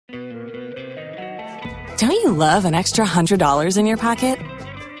Don't you love an extra $100 in your pocket?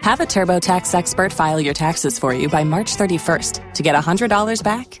 Have a TurboTax expert file your taxes for you by March 31st to get $100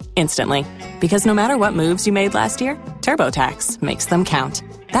 back instantly. Because no matter what moves you made last year, TurboTax makes them count.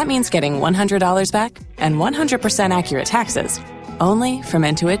 That means getting $100 back and 100% accurate taxes, only from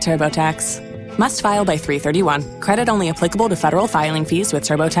Intuit TurboTax. Must file by 3/31. Credit only applicable to federal filing fees with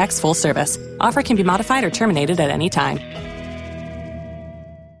TurboTax full service. Offer can be modified or terminated at any time.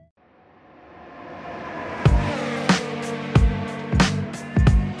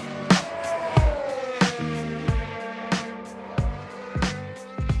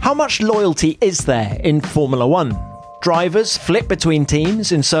 How much loyalty is there in Formula One? Drivers flip between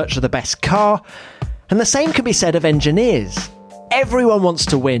teams in search of the best car, and the same can be said of engineers. Everyone wants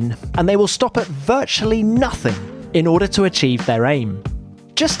to win, and they will stop at virtually nothing in order to achieve their aim.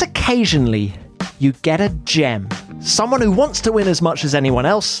 Just occasionally, you get a gem. Someone who wants to win as much as anyone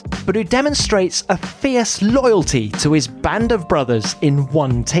else, but who demonstrates a fierce loyalty to his band of brothers in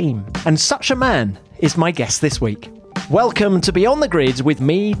one team. And such a man is my guest this week. Welcome to Beyond the Grid with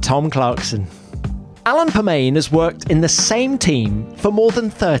me, Tom Clarkson. Alan Permane has worked in the same team for more than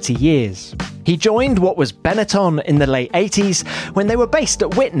 30 years. He joined what was Benetton in the late 80s when they were based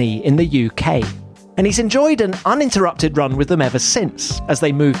at Whitney in the UK. And he's enjoyed an uninterrupted run with them ever since, as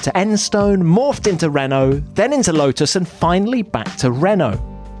they moved to Enstone, morphed into Renault, then into Lotus, and finally back to Renault.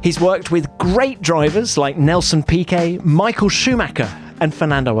 He's worked with great drivers like Nelson Piquet, Michael Schumacher, and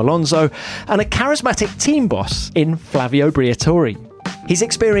Fernando Alonso, and a charismatic team boss in Flavio Briatore. He's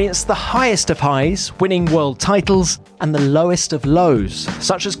experienced the highest of highs, winning world titles, and the lowest of lows,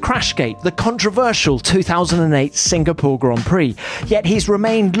 such as Crashgate, the controversial 2008 Singapore Grand Prix, yet he's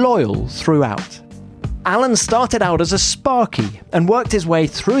remained loyal throughout. Alan started out as a sparky and worked his way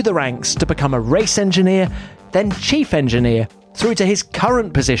through the ranks to become a race engineer, then chief engineer, through to his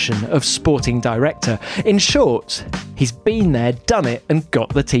current position of sporting director. In short, he's been there, done it, and got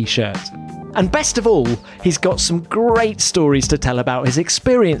the t-shirt. And best of all, he's got some great stories to tell about his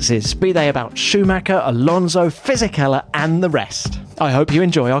experiences, be they about Schumacher, Alonso, Fisichella, and the rest. I hope you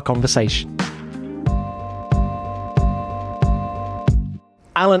enjoy our conversation.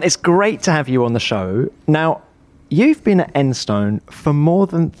 Alan, it's great to have you on the show. Now, you've been at Enstone for more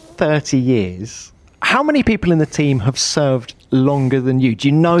than 30 years. How many people in the team have served longer than you? Do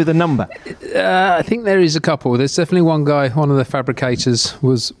you know the number? I think there is a couple. There's definitely one guy, one of the fabricators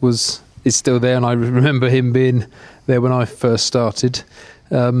is still there, and I remember him being there when I first started.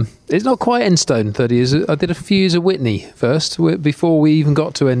 It's not quite Enstone, 30 years. I did a few years at Whitney first. Before we even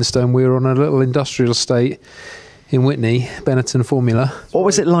got to Enstone, we were on a little industrial estate in Whitney, Benetton Formula. What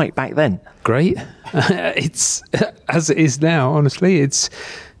was it like back then? Great. It's as it is now, honestly.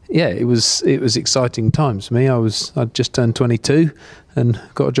 It was exciting times for me. I'd just turned 22 and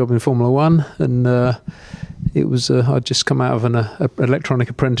got a job in Formula One, and I'd just come out of an electronic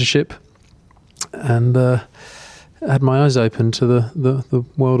apprenticeship, and had my eyes open to the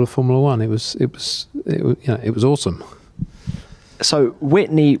world of Formula One. It was awesome. So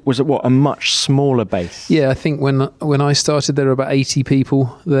Whitney was at a much smaller base. Yeah, I think when I started, there were about 80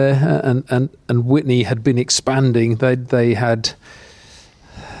 people there, and Whitney had been expanding. They had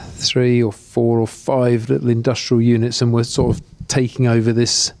 3 or 4 or 5 little industrial units, and were sort of taking over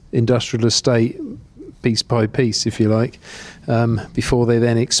this industrial estate piece by piece, if you like, before they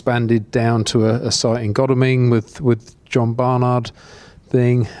then expanded down to a site in Godalming with John Barnard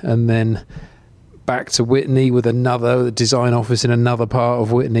thing, and then back to Whitney with another design office in another part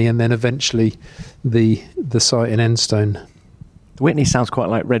of Whitney, and then eventually the site in Enstone. Whitney sounds quite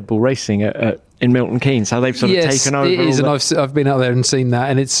like Red Bull Racing in Milton Keynes, how they've sort of taken over. Yes, it is, and I've been out there and seen that,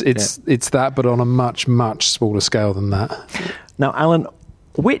 and it's that, but on a much, much smaller scale than that. Now, Alan,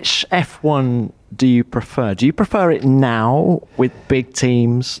 which F1 do you prefer? Do you prefer it now with big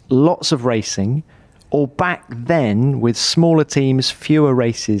teams, lots of racing, or back then with smaller teams, fewer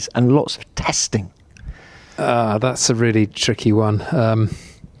races, and lots of testing? That's a really tricky one.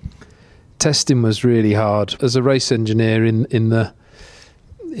 Testing was really hard. As a race engineer in the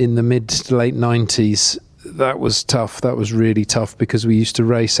mid to late 90s, that was tough. That was really tough because we used to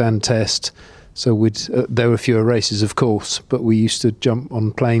race and test. So there were fewer races, of course, but we used to jump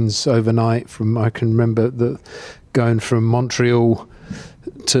on planes overnight. I can remember going from Montreal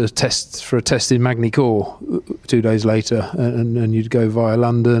to test for a test in Magny-Cours 2 days later, and you'd go via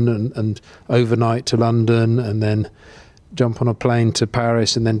London and overnight to London, and then jump on a plane to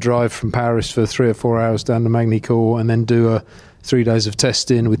Paris, and then drive from Paris for 3 or 4 hours down to Magny-Cours, and then do 3 days of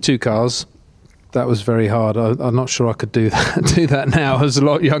testing with 2 cars, very hard. I'm not sure I could do that now. I was a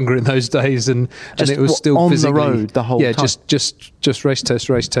lot younger in those days, and it was still on physically, the road the whole time. Yeah, just race test.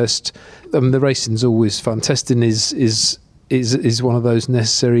 The racing's always fun. Testing is one of those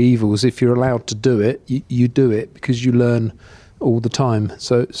necessary evils. If you're allowed to do it, you do it because you learn all the time.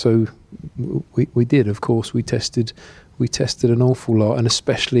 So we did, of course. We tested an awful lot, and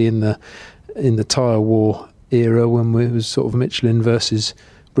especially in the tyre war era when it was sort of Michelin versus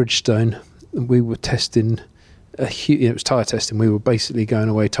Bridgestone, we were testing it was tyre testing. We were basically going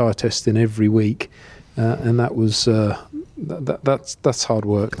away tyre testing every week, and that was that's hard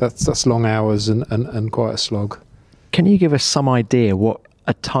work. That's long hours and quite a slog. Can you give us some idea what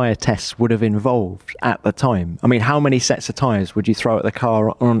a tyre test would have involved at the time? I mean, how many sets of tyres would you throw at the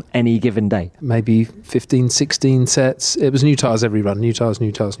car on any given day? Maybe 15, 16 sets. It was new tyres every run, new tyres.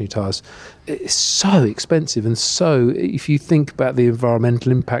 It's so expensive, and so if you think about the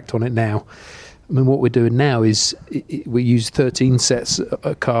environmental impact on it now, I mean, what we're doing now is we use 13 sets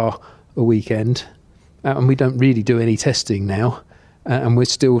a car a weekend, and we don't really do any testing now, and we're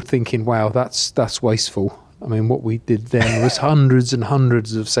still thinking, wow, that's wasteful. I mean, what we did then was hundreds and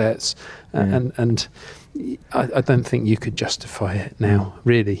hundreds of sets, and I don't think you could justify it now,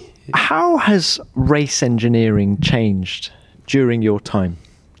 really. How has race engineering changed during your time,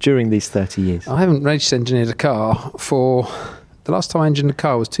 during these 30 years? I haven't race engineered a car for... The last time I engineered a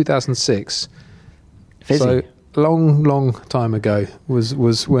car was 2006. Fizzy. So long time ago was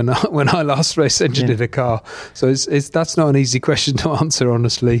when I last race engineered a car. So that's not an easy question to answer,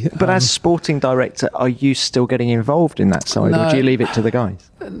 honestly. But as sporting director, are you still getting involved in that side, or do you leave it to the guys?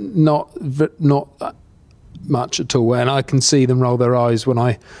 Not much at all, and I can see them roll their eyes when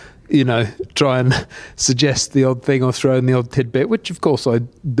I try and suggest the odd thing or throw in the odd tidbit, which of course I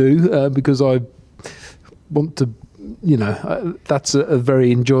do because I want to. That's a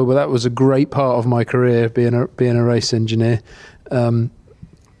very enjoyable. That was a great part of my career, being a race engineer, and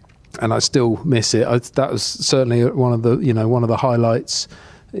I still miss it. That was certainly one of the highlights.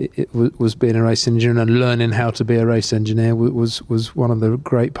 It was being a race engineer and learning how to be a race engineer was one of the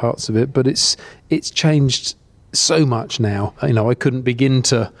great parts of it. But it's changed so much now. I couldn't begin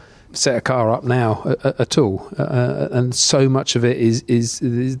to set a car up now at all, and so much of it is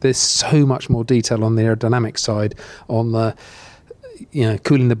there's so much more detail on the aerodynamic side, on the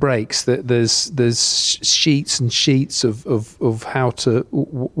cooling the brakes. That there's sheets and sheets of how to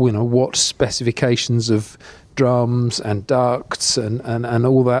what specifications of drums and ducts and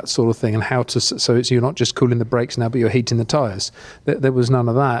all that sort of thing, and how to so you're not just cooling the brakes now, but you're heating the tyres. There was none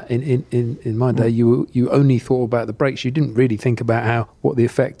of that in my day. You only thought about the brakes. You didn't really think about what the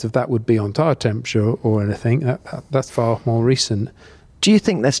effect of that would be on tyre temperature or anything. That's far more recent. Do you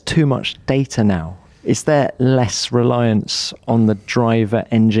think there's too much data now? Is there less reliance on the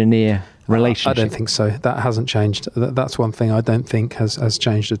driver-engineer relationship? I don't think so. That hasn't changed. That's one thing I don't think has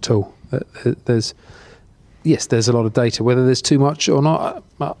changed at all. Yes, there's a lot of data. Whether there's too much or not,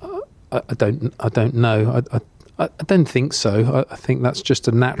 I don't know. I don't think so. I think that's just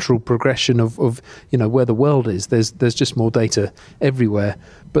a natural progression of where the world is. There's just more data everywhere.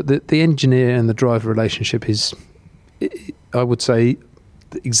 But the engineer and the driver relationship is, I would say,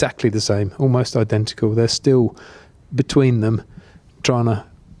 exactly the same, almost identical. They're still between them trying to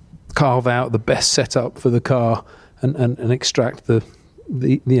carve out the best setup for the car and extract the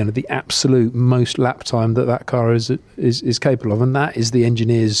absolute most lap time that car is capable of, and that is the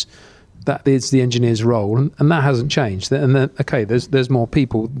engineer's role, and that hasn't changed. And then, there's more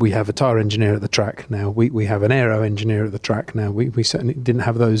people. We have a tyre engineer at the track now. We have an aero engineer at the track now. We certainly didn't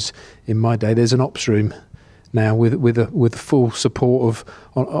have those in my day. There's an ops room now with full support of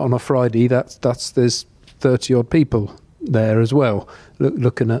on a Friday. There's 30 odd people there as well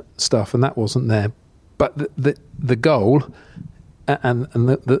looking at stuff, and that wasn't there. But the goal. And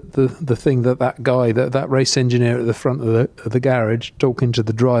the thing that guy, that race engineer at the front of the garage talking to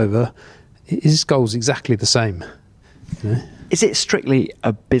the driver, his goal's exactly the same. Is it strictly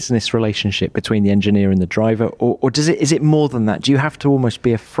a business relationship between the engineer and the driver, or is it more than that? Do you have to almost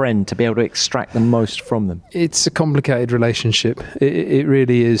be a friend to be able to extract the most from them? It's a complicated relationship. It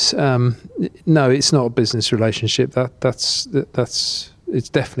really is. No, it's not a business relationship. That's it's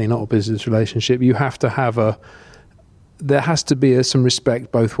definitely not a business relationship. You have to have there has to be some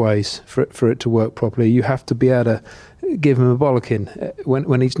respect both ways for it to work properly. You have to be able to give him a bollocking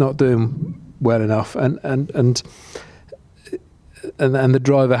when he's not doing well enough, and the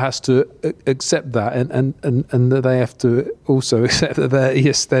driver has to accept that, and they have to also accept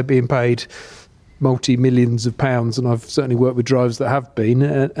that they're being paid multi-millions of pounds, and I've certainly worked with drivers that have been,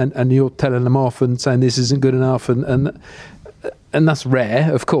 and you're telling them off and saying this isn't good enough, and and that's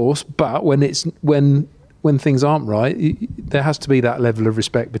rare, of course. But when things aren't right, there has to be that level of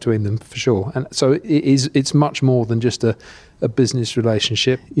respect between them for sure. And so it's much more than just a business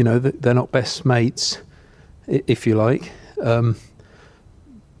relationship. You know, they're not best mates, if you like.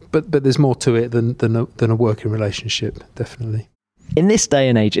 But there's more to it than a working relationship, definitely. In this day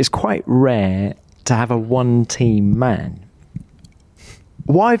and age, it's quite rare to have a one-team man.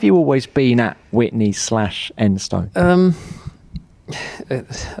 Why have you always been at Whitney/Enstone?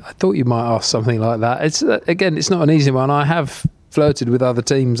 I thought you might ask something like that. It's not an easy one. I have flirted with other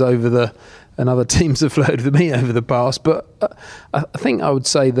teams and other teams have flirted with me over the past. But I think I would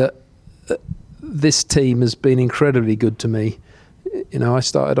say that this team has been incredibly good to me. You know, I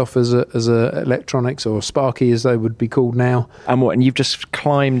started off as a electronics, or Sparky as they would be called now. And you've just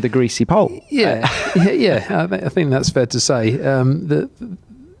climbed the greasy pole? Yeah, yeah. I think that's fair to say. The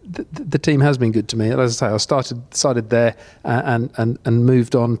team has been good to me. As I say, I started there and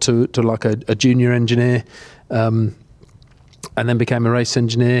moved on to like a junior engineer, and then became a race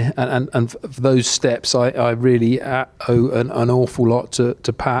engineer. And for those steps, I really owe an awful lot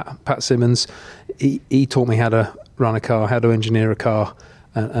to Pat Simmons. He taught me how to run a car, how to engineer a car,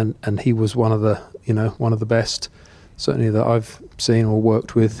 and he was one of the best, certainly, that I've seen or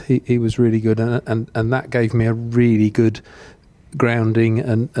worked with. He was really good, and that gave me a really good grounding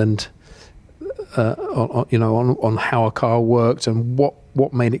and on how a car worked and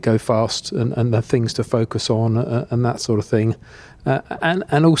what made it go fast and the things to focus on and that sort of thing,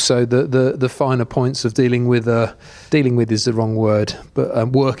 and also the finer points of dealing with is the wrong word, but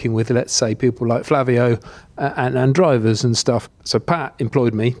working with, let's say, people like Flavio and drivers and stuff. So Pat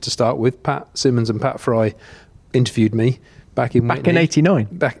employed me to start with. Pat Simmons and Pat Fry interviewed me back in 89,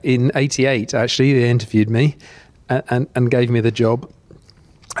 back in 88 actually. They interviewed me and gave me the job,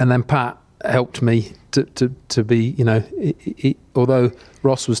 and then Pat helped me to be, although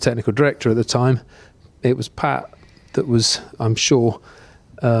Ross was technical director at the time, it was Pat that was, I'm sure,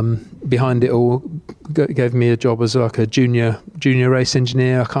 behind it all. Gave me a job as like a junior race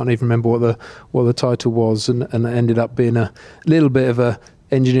engineer. I can't even remember what the title was, and it ended up being a little bit of a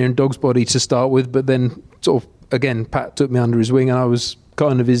engineering dog's body to start with, but then sort of again Pat took me under his wing and I was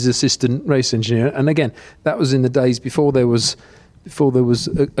kind of his assistant race engineer. And again, that was in the days before there was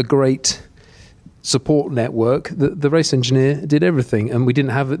a great support network. The race engineer did everything, and we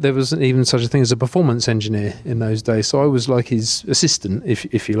didn't have it. There wasn't even such a thing as a performance engineer in those days. So I was like his assistant,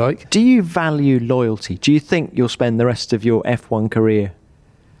 if you like. Do you value loyalty? Do you think you'll spend the rest of your F1 career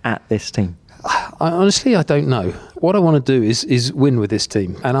at this team? Honestly, I don't know. What I want to do is win with this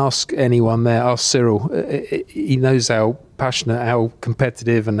team, and ask anyone there. Ask Cyril. He knows how passionate, how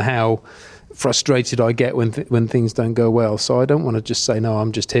competitive, and how frustrated I get when things don't go well. So I don't want to just say, no,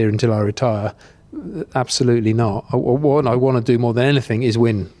 I'm just here until I retire. Absolutely not. What I want to do more than anything is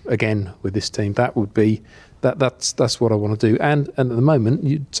win again with this team. That would be that's what I want to do. And at the moment,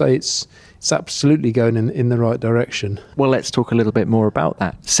 you'd say it's absolutely going in the right direction. Well, let's talk a little bit more about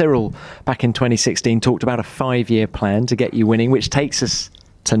that. Cyril, back in 2016, talked about a 5-year plan to get you winning, which takes us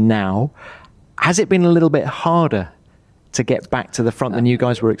to now. Has it been a little bit harder to get back to the front than you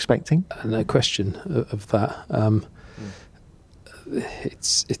guys were expecting? No question of that.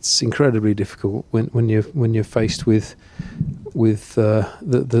 It's incredibly difficult when you're faced with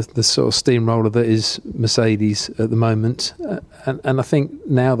the sort of steamroller that is Mercedes at the moment, and I think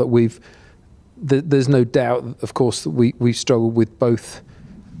now that there's no doubt, of course, that we've struggled with both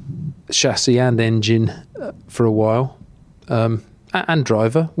chassis and engine for a while, and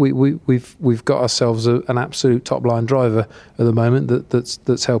driver. We've got ourselves an absolute top line driver at the moment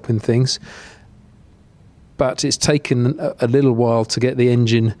that's helping things. But it's taken a little while to get the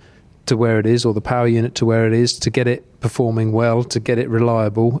engine to where it is, or the power unit to where it is, to get it performing well, to get it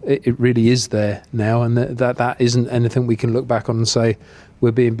reliable. It really is there now, and that isn't anything we can look back on and say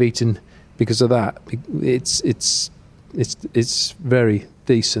we're being beaten because of that. It's very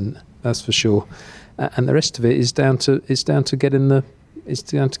decent, that's for sure. And the rest of it is down to getting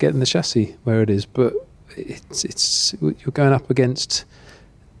the chassis where it is. But it's you're going up against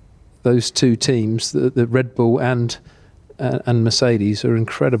those two teams, the Red Bull and Mercedes, are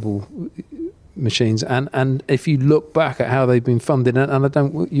incredible machines. And if you look back at how they've been funded,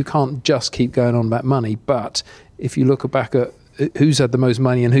 and you can't just keep going on about money, but if you look back at who's had the most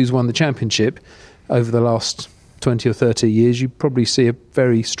money and who's won the championship over the last 20 or 30 years, you probably see a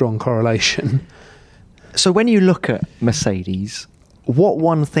very strong correlation. So when you look at Mercedes, what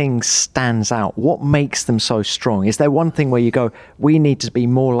one thing stands out? What makes them so strong? Is there one thing where you go, we need to be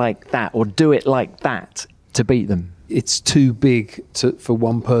more like that, or do it like that to beat them? It's too big for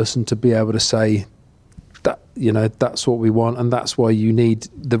one person to be able to say, that's what we want, and that's why you need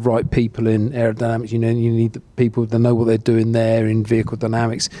the right people in aerodynamics. You need the people that know what they're doing there in vehicle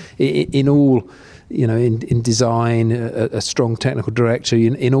dynamics, in all, in design, a strong technical director.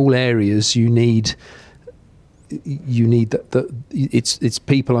 In all areas, you need that. It's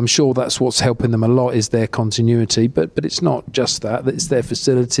people. I'm sure that's what's helping them a lot, is their continuity. But it's not just that. It's their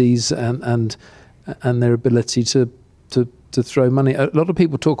facilities and their ability to throw money. A lot of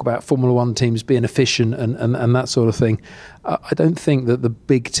people talk about Formula One teams being efficient and that sort of thing. I don't think that the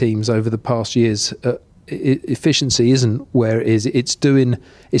big teams over the past years, efficiency isn't where it is. It's doing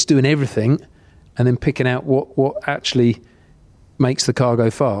everything and then picking out what actually makes the car go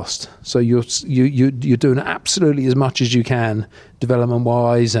fast. So you're doing absolutely as much as you can development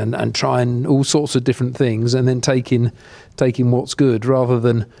wise and trying all sorts of different things, and then taking what's good, rather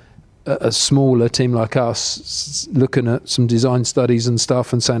than a smaller team like us looking at some design studies and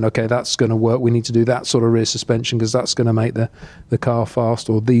stuff and saying, okay, that's going to work, we need to do that sort of rear suspension because that's going to make the car fast,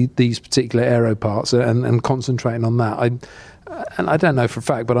 or these particular aero parts, and concentrating on that. I don't know for a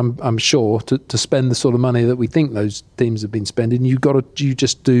fact, but I'm sure to spend the sort of money that we think those teams have been spending, you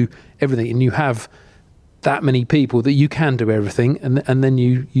just do everything, and you have that many people that you can do everything, and then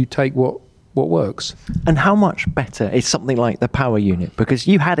you take what works. And how much better is something like the power unit? Because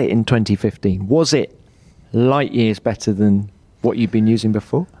you had it in 2015. Was it light years better than what you've been using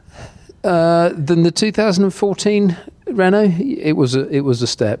before? Than the 2014 Renault, it was a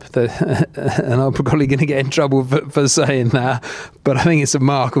step, and I'm probably going to get in trouble for saying that, but I think it's a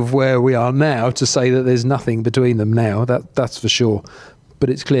mark of where we are now to say that there's nothing between them now. That's for sure. But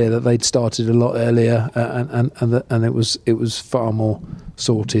it's clear that they'd started a lot earlier, and it was far more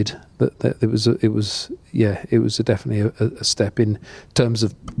sorted. That it was definitely a step in terms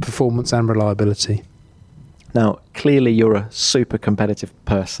of performance and reliability. Now, clearly you're a super competitive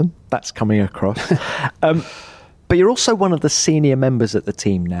person. That's coming across. But you're also one of the senior members at the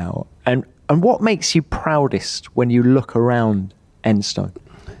team now. And what makes you proudest when you look around Enstone?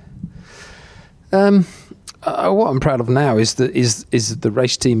 What I'm proud of now is that the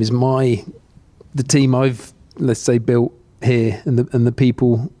race team is the team I've, let's say, built here, and the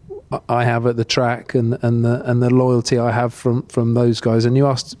people I have at the track, and the loyalty I have from those guys. And you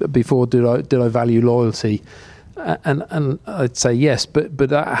asked before, did I value loyalty? And I'd say yes, but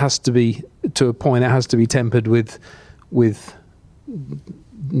that has to be, to a point, it has to be tempered with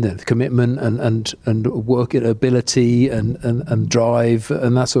commitment and work ability and drive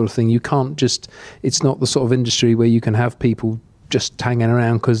and that sort of thing. You can't just, it's not the sort of industry where you can have people just hanging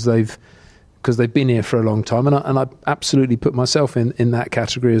around because they've been here for a long time, and I absolutely put myself in that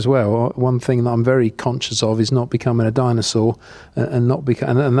category as well. One thing that I'm very conscious of is not becoming a dinosaur, and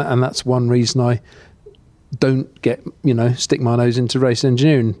that's one reason I don't get, stick my nose into race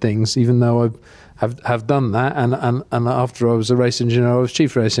engineering things, even though I have done that. And after I was a race engineer, I was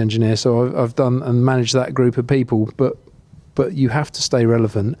chief race engineer, so I've done and managed that group of people. But you have to stay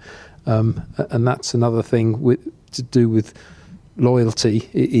relevant, and that's another thing to do with loyalty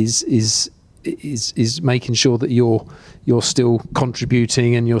is making sure that you're still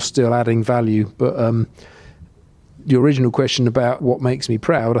contributing and you're still adding value. But your original question about what makes me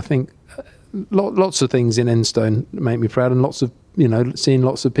proud, I think lots of things in Enstone make me proud, and lots of seeing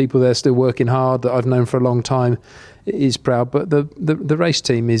lots of people there still working hard that I've known for a long time is proud. But the race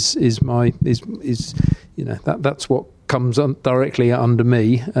team is that's what comes directly under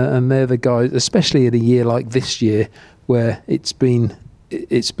me, and they're the guys, especially in a year like this year where it's been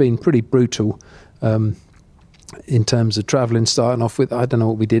pretty brutal in terms of travelling, starting off with, I don't know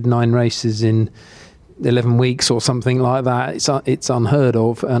what we did, 9 races in 11 weeks or something like that. It's unheard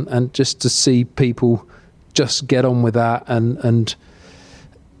of, and just to see people just get on with that and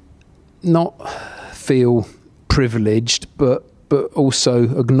not feel privileged, but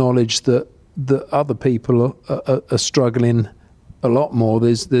also acknowledge that other people are struggling a lot more.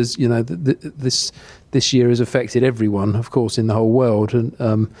 There's this year has affected everyone, of course, in the whole world,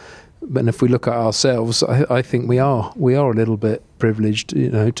 and if we look at ourselves, I think we are a little bit privileged,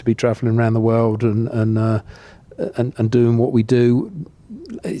 to be travelling around the world and doing what we do.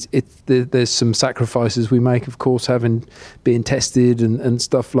 There's some sacrifices we make, of course, being tested and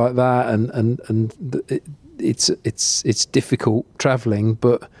stuff like that, and it's difficult travelling,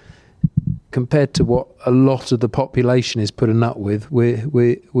 but compared to what a lot of the population is putting up with,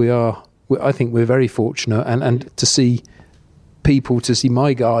 I think we're very fortunate, and to see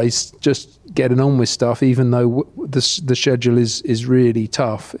my guys just getting on with stuff, even though the schedule is really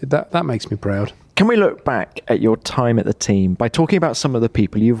tough, that makes me proud. Can we look back at your time at the team by talking about some of the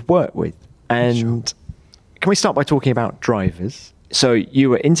people you've worked with? And Can we start by talking about drivers? So you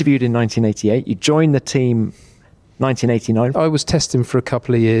were interviewed in 1988. You joined the team 1989. I was testing for a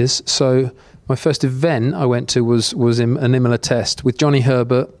couple of years. So my first event I went to was an Imola test with Johnny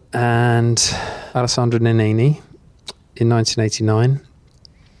Herbert and Alessandro Nannini in 1989.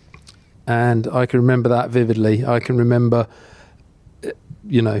 And I can remember that vividly. I can remember,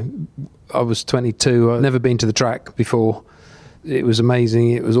 I was 22. I'd never been to the track before. It was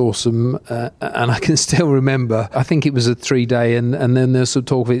amazing. It was awesome. And I can still remember, I think it was a 3-day and then there's some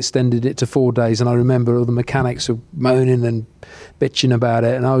talk of it extended it to 4 days. And I remember all the mechanics were moaning and bitching about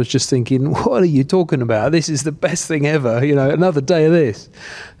it. And I was just thinking, what are you talking about? This is the best thing ever. Another day of this.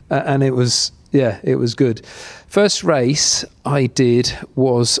 And it was good. First race I did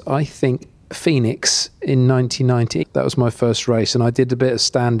was, I think, Phoenix in 1990. That was my first race. And I did a bit of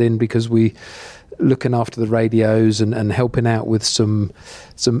stand-in because we looking after the radios and helping out with some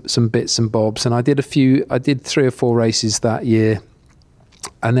bits and bobs. And I did 3 or 4 races that year.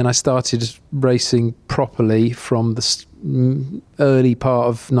 And then I started racing properly from the early part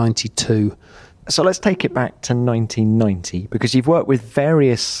of 92. So let's take it back to 1990, because you've worked with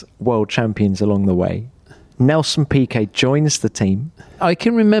various world champions along the way. Nelson Piquet joins the team. I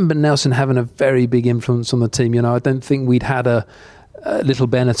can remember Nelson having a very big influence on the team. I don't think we'd had a little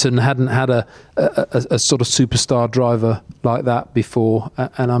Benetton, hadn't had a sort of superstar driver like that before,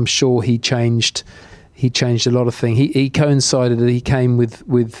 and I'm sure he changed a lot of things. He coincided that he came with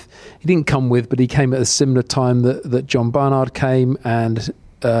he didn't come with, but he came at a similar time that John Barnard came, and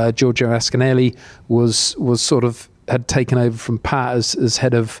Giorgio Ascanelli was sort of had taken over from Pat as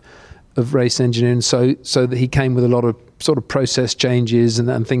head of race engineering, so that he came with a lot of sort of process changes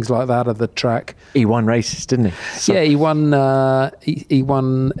and things like that of the track. He won races, didn't he? So. Yeah, he won. He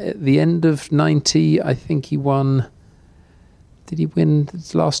won at the end of 90. I think he won. Did he win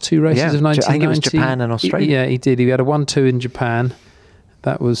the last 2 races of 1990? I think it was Japan and Australia. Yeah, he did. He had a 1-2 in Japan.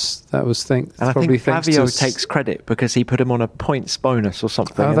 That was. And I think Flavio takes credit because he put him on a points bonus or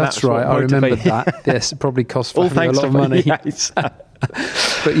something. Oh, that's right. I remember that. Yes, it probably cost Flavio a lot of money. Yes.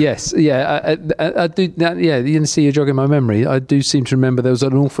 But yes, I do. You can see you're jogging my memory. I do seem to remember there was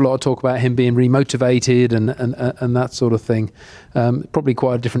an awful lot of talk about him being remotivated and that sort of thing. Probably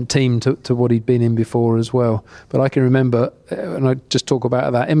quite a different team to what he'd been in before as well. But I can remember, and I just talk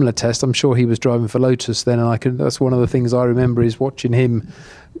about that Imola test. I'm sure he was driving for Lotus then, and that's one of the things I remember is watching him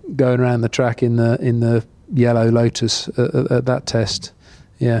going around the track in the yellow Lotus at that test.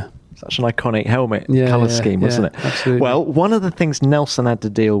 Yeah. Such an iconic helmet colour scheme, wasn't it? Absolutely. Well, one of the things Nelson had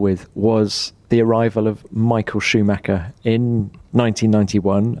to deal with was the arrival of Michael Schumacher in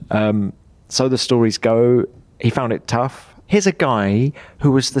 1991. So the stories go, he found it tough. Here's a guy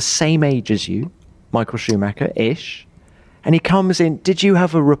who was the same age as you, Michael Schumacher-ish, and he comes in. Did you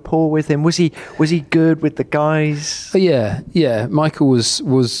have a rapport with him? Was he good with the guys? Yeah. Michael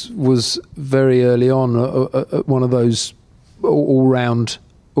was very early on one of those all-round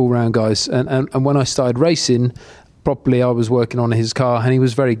guys, and when I started racing properly, I was working on his car, and he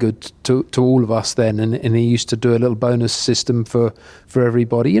was very good to all of us then, and he used to do a little bonus system for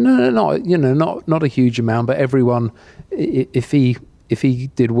everybody. Not a huge amount, but everyone, if he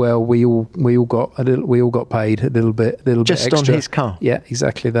did well, we all got paid a little bit just extra. On his car. Yeah,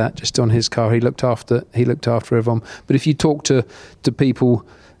 exactly that. Just on his car, he looked after everyone. But if you talk to people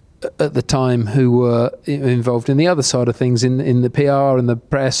at the time who were involved in the other side of things, in the PR and the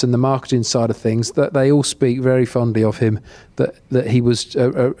press and the marketing side of things, that they all speak very fondly of him, that he was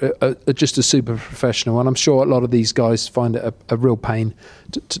just a super professional. And I'm sure a lot of these guys find it a real pain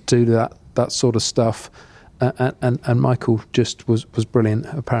to do that sort of stuff. And Michael just was brilliant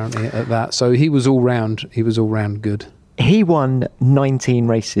apparently at that. So he was all round good. He won 19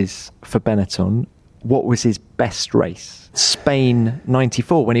 races for Benetton. What was his best race? Spain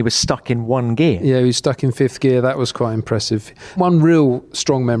 94, when he was stuck in 1 gear. Yeah, he was stuck in 5th gear. That was quite impressive. One real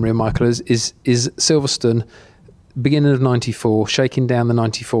strong memory of Michael is Silverstone, beginning of 94, shaking down the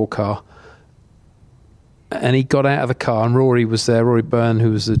 94 car. And he got out of the car, and Rory was there, Rory Byrne, who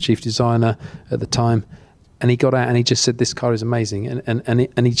was the chief designer at the time. And he got out and he just said, "This car is amazing,"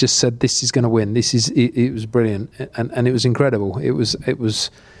 and he just said, "This is going to win. It was brilliant," and it was incredible. It was.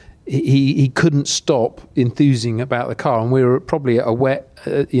 He couldn't stop enthusing about the car, and we were probably at a wet,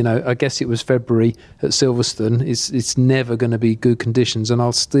 I guess it was February at Silverstone. It's never going to be good conditions, and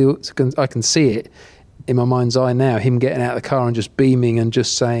I can see it in my mind's eye now. Him getting out of the car and just beaming and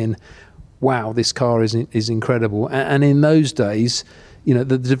just saying, "Wow, this car is incredible." And in those days, the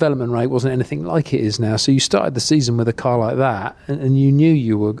development rate wasn't anything like it is now. So you started the season with a car like that, and you knew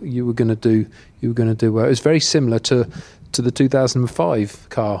you were going to do well. It was very similar to to the 2005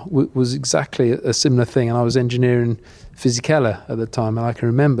 car was exactly a similar thing, and I was engineering Fisichella at the time, and I can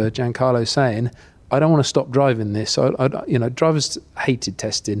remember Giancarlo saying, I don't want to stop driving this. Drivers hated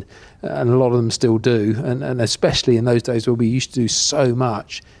testing, and a lot of them still do, and especially in those days where we used to do so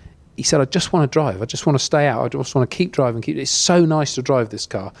much. He said, I just want to drive. I just want to stay out. I just want to keep driving. It's so nice to drive this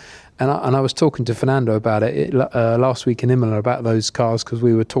car. And I was talking to Fernando about it last week in Imola about those cars, because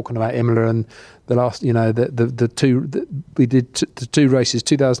we were talking about Imola and the last, we did the two races,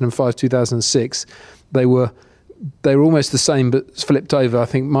 2005, 2006. They were almost the same but flipped over. I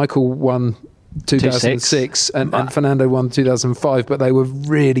think Michael won 2006 and Fernando won 2005, but they were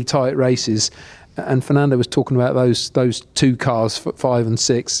really tight races. And Fernando was talking about those two cars, 5 and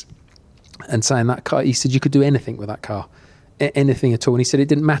 6, and saying that car, he said you could do anything with that car, anything at all. And he said it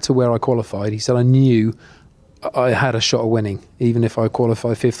didn't matter where I qualified. He said I knew I had a shot of winning, even if I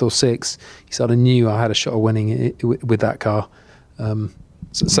qualified 5th or 6th. He said I knew I had a shot of winning with that car.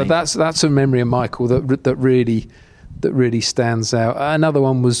 So that's a memory of Michael that really stands out. Another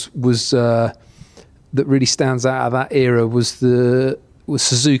one was that really stands out of that era was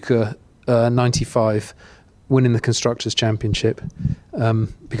Suzuka 95 winning the Constructors' Championship,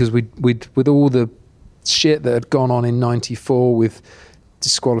 because we'd with all the shit that had gone on in 94 with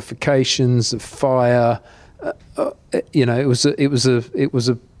disqualifications, fire, it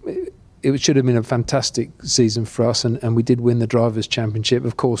should have been a fantastic season for us, and we did win the Drivers' Championship.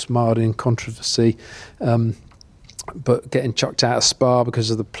 Of course, marred in controversy, but getting chucked out of Spa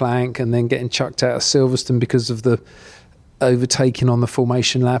because of the plank, and then getting chucked out of Silverstone because of the overtaking on the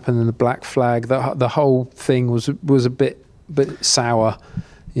formation lap and then the black flag. The whole thing was a bit sour,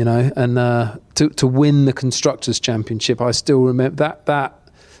 and to win the Constructors' Championship, I still remember that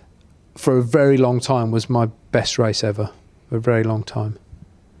for a very long time was my best race ever, for a very long time.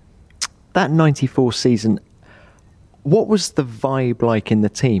 That 94 season, what was the vibe like in the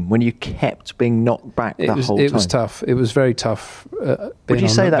team when you kept being knocked back whole time? It was tough. It was very tough. Would you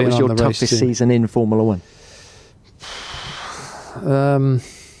say that was your toughest season in Formula One? I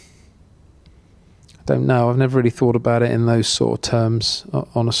don't know. I've never really thought about it in those sort of terms,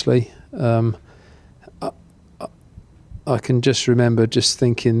 honestly. I can just remember just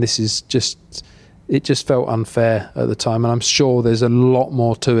thinking it just felt unfair at the time, and I'm sure there's a lot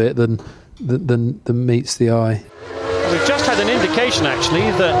more to it than meets the eye. We've just had an indication,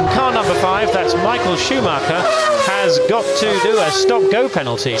 actually, that car number 5, that's Michael Schumacher, has got to do a stop-go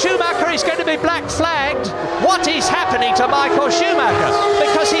penalty. Schumacher is going to be black flagged. What is happening to Michael Schumacher?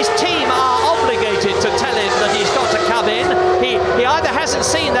 Because his team are obligated to tell him that he's got to come in. He either hasn't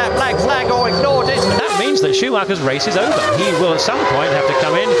seen that black flag or ignored it. And that means that Schumacher's race is over. He will at some point have to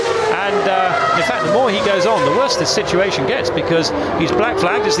come in, and in fact, the more he goes on, the worse this situation gets, because he's black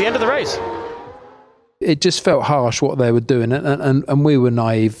flagged. It's the end of the race. It just felt harsh what they were doing, and we were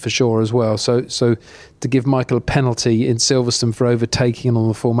naive for sure as well. So to give Michael a penalty in Silverstone for overtaking on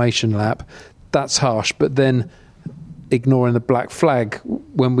the formation lap, that's harsh. But then ignoring the black flag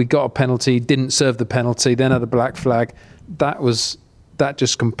when we got a penalty, didn't serve the penalty, then had a black flag, that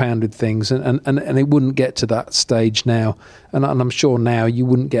just compounded things, and it wouldn't get to that stage now. And I'm sure now you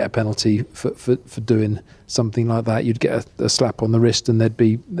wouldn't get a penalty for doing something like that. You'd get a slap on the wrist, and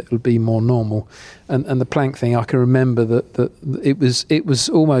it'll be more normal. And the plank thing, I can remember that it was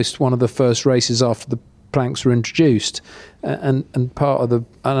almost one of the first races after the planks were introduced, and part of the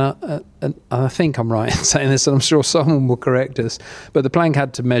and I think I'm right in saying this, and I'm sure someone will correct us, but the plank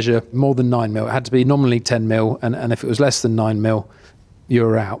had to measure more than 9 mil. It had to be nominally 10 mil, and if it was less than 9 mil, you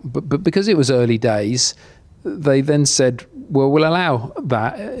were out. But because it was early days, they then said, well, we'll allow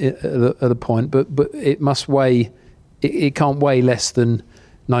that at the point, but it must weigh, it can't weigh less than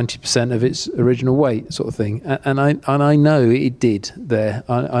 90% of its original weight, sort of thing. And I know it did there,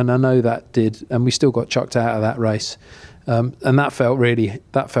 and I know that did, and we still got chucked out of that race. And that felt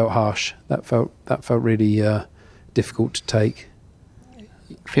harsh. That felt really difficult to take.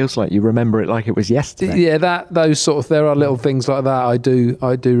 Feels like you remember it like it was yesterday. Yeah, those sort of, there are little things like that I do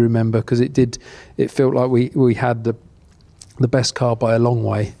remember, because it felt like we had the best car by a long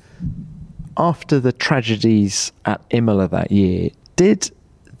way. After the tragedies at Imola that year, did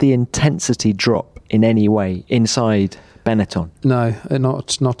the intensity drop in any way inside Benetton? No,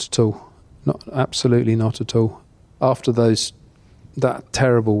 not at all. Absolutely not at all. After that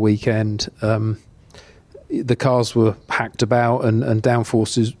terrible weekend, the cars were hacked about, and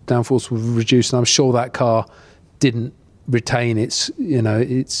downforce was reduced, and I'm sure that car didn't retain its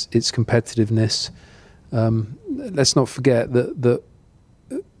competitiveness. Let's not forget that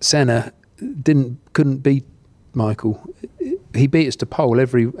Senna couldn't beat Michael. He beat us to pole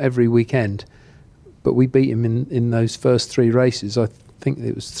every weekend, but we beat him in those first 3 races. I think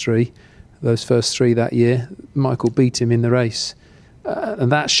it was 3. Those first 3 that year, Michael beat him in the race.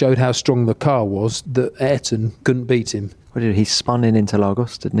 And that showed how strong the car was, that Ayrton couldn't beat him. He spun in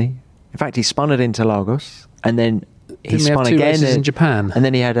Interlagos, didn't he? In fact, he spun at Interlagos, and then he Didn't we spun have 2 again races in Japan. And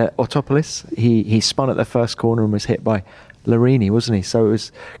then he had Autopolis. He spun at the first corner and was hit by Larini, wasn't he? So it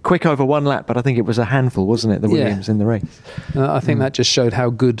was quick over 1 lap, but I think it was a handful, wasn't it, the Williams in the race? I think that just showed how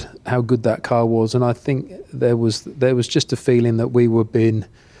good that car was, and I think there was just a feeling that we were being,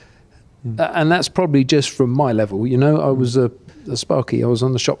 and that's probably just from my level. I was a Sparky. I was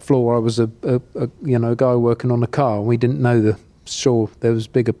on the shop floor. I was a guy working on a car, and we didn't know sure there was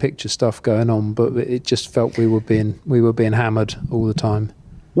bigger picture stuff going on, but it just felt we were being hammered all the time.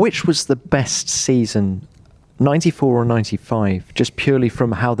 Which was the best season, 94 or 95, just purely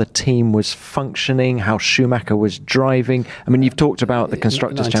from how the team was functioning, how Schumacher was driving? I mean, you've talked about the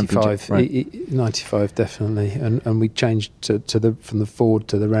Constructors' Championship. Right? 95, definitely. And we changed from the Ford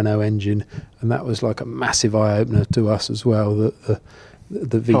to the Renault engine, and that was like a massive eye-opener to us as well.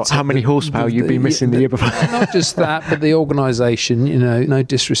 The V10, how many horsepower you'd be missing the year before? Not just that, but the organisation, no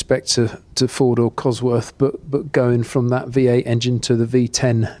disrespect to Ford or Cosworth, but going from that V8 engine to the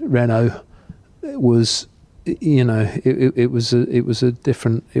V10 Renault was... it was a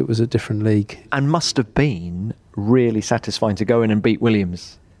different league, and must have been really satisfying to go in and beat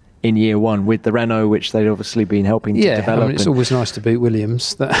Williams in year 1 with the Renault, which they'd obviously been helping to develop. I mean, it's always nice to beat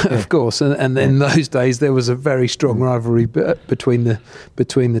Williams, of course. And in those days, there was a very strong rivalry between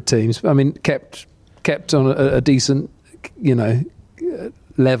the teams. I mean, kept on a decent,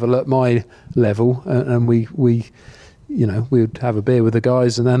 level at my level, and we would have a beer with the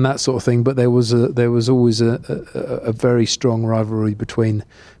guys and then that sort of thing. But there was always a very strong rivalry between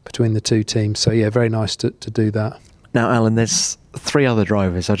the 2 teams. So yeah, very nice to do that. Now, Alan, there's 3 other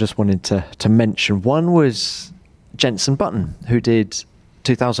drivers I just wanted to mention. One was Jenson Button, who did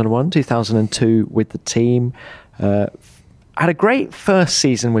 2001, 2002 with the team. Had a great first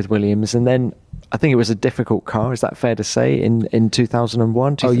season with Williams, and then I think it was a difficult car. Is that fair to say? In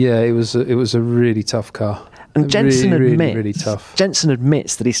 2001. Oh yeah, it was a really tough car. And Jenson admits, really tough. Jenson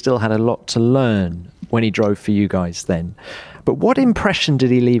admits that he still had a lot to learn when he drove for you guys then. But what impression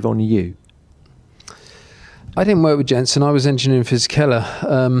did he leave on you? I didn't work with Jenson. I was engineering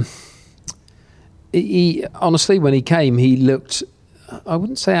Fisichella. He honestly, when he came, he looked, I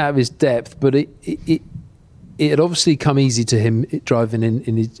wouldn't say out of his depth, but it had obviously come easy to him driving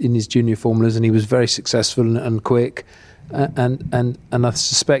in his junior formulas, and he was very successful and quick. And I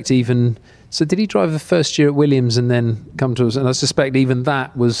suspect even... So did he drive the first year at Williams and then come to us? And I suspect even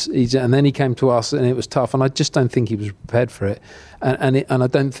that was easy. And then he came to us and it was tough. And I just don't think he was prepared for it. And I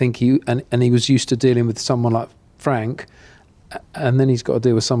don't think he was used to dealing with someone like Frank. And then he's got to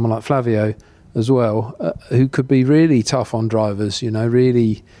deal with someone like Flavio as well, who could be really tough on drivers,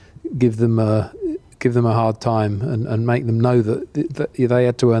 really give them a hard time and make them know that they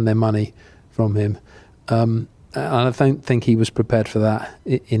had to earn their money from him. And I don't think he was prepared for that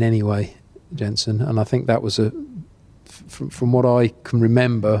in any way, Jenson. And I think that was from what I can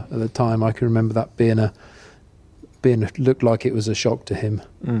remember at the time, I can remember that being looked like it was a shock to him.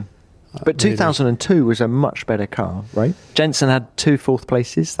 But 2002 was a much better car, right? Jenson had 2 4th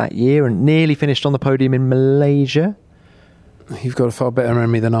places that year and nearly finished on the podium in Malaysia. You've got a far better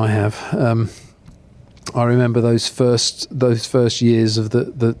memory than I have. I remember those first years of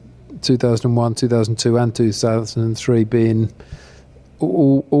the 2001, 2002 and 2003 being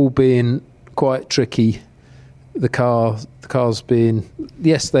all being quite tricky. The cars being,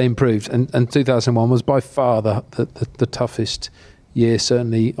 yes, they improved, and 2001 was by far the toughest year,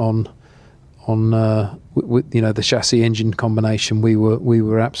 certainly on the chassis engine combination. We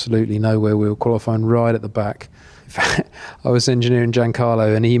were absolutely nowhere. We were qualifying right at the back. In fact, I was engineering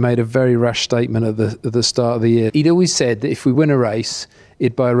Giancarlo, and he made a very rash statement at the start of the year. He'd always said that if we win a race,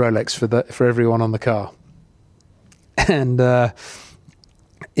 he'd buy a Rolex for everyone on the car. And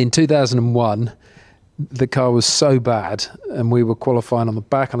in 2001, the car was so bad, and we were qualifying on the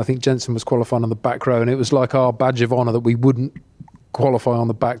back, and I think Jenson was qualifying on the back row, and it was like our badge of honour that we wouldn't qualify on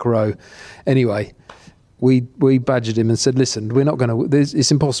the back row. Anyway, we badgered him and said, "Listen, we're not going to.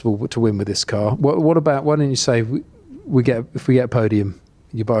 It's impossible to win with this car. What about? Why don't you say if we get a podium,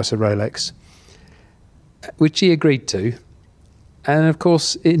 you buy us a Rolex?" Which he agreed to, and of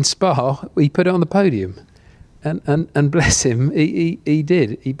course in Spa he put it on the podium, and bless him, he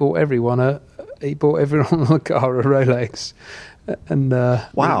did. He bought everyone on the car a Rolex, and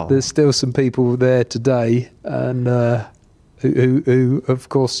wow, there's still some people there today, and who of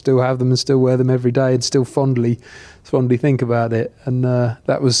course still have them and still wear them every day and still fondly think about it. And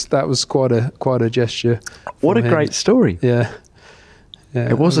that was quite a gesture. What a great story! Yeah,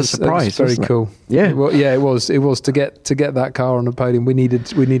 it was a surprise. Very cool. Yeah, it was to get that car on the podium. We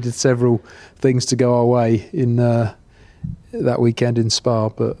needed several things to go our way in that weekend in Spa,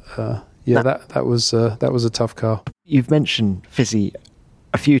 but that was a tough car. You've mentioned Fizzy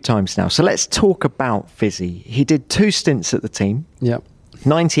a few times now, so let's talk about Fizzy. He did 2 stints at the team. Yep.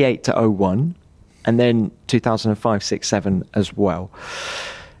 98 to 01, and then 2005, 6, 7 as well.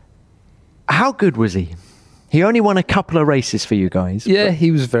 How good was he? He only won a couple of races for you guys. Yeah,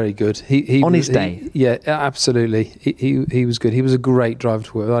 he was very good. He on his day. Yeah, absolutely. He was good. He was a great driver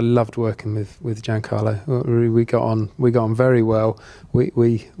to work with. I loved working with Giancarlo. We got on very well.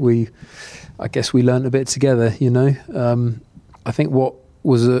 We I guess we learned a bit together. I think what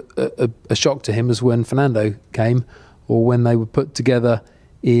was a shock to him was when Fernando came, or when they were put together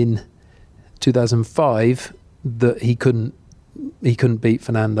in 2005, that he couldn't beat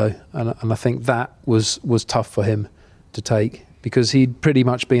Fernando, and I think that was tough for him to take, because he'd pretty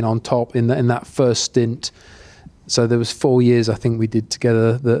much been on top in that first stint. So there was 4 years I think we did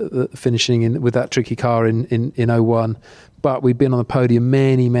together, the finishing with that tricky car in 01. But we'd been on the podium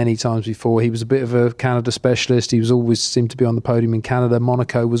many times before. He was a bit of a Canada specialist. He was always seemed to be on the podium in Canada.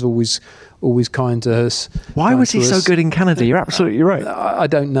 Monaco was always kind to us. Why was he so good in Canada? You're absolutely right. I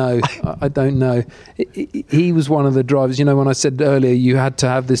don't know. I don't know. He was one of the drivers. When I said earlier you had to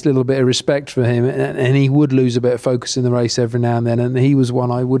have this little bit of respect for him, and he would lose a bit of focus in the race every now and then. And he was one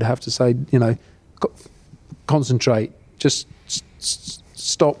I would have to say, concentrate, just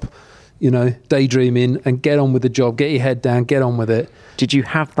stop. Daydreaming and get on with the job, get your head down, get on with it. Did you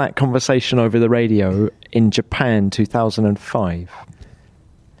have that conversation over the radio in Japan 2005?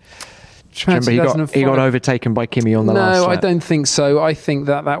 Remember, he got overtaken by Kimi on the last lap. No, I don't think so. I think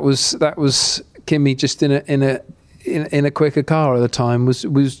that was Kimi just in a quicker car at the time,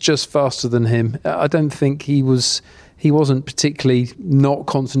 was just faster than him. I don't think he wasn't particularly not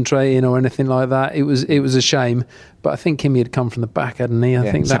concentrating or anything like that. It was a shame, but I think Kimi had come from the back, hadn't he?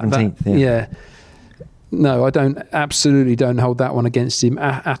 I think 17th. Yeah. No, I absolutely don't hold that one against him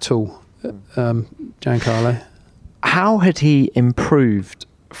at all, Giancarlo. How had he improved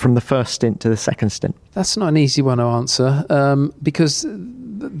from the first stint to the second stint? That's not an easy one to answer, because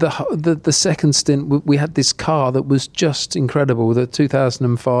the second stint we had this car that was just incredible. The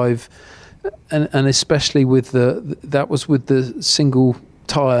 2005. And especially with that was with the single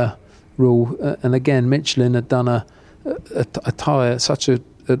tyre rule, and again Michelin had done a tyre, such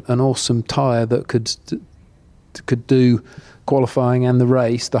an awesome tyre that could do qualifying and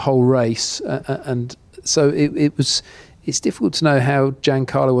the whole race, and so it's difficult to know how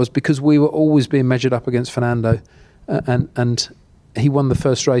Giancarlo was, because we were always being measured up against Fernando, and he won the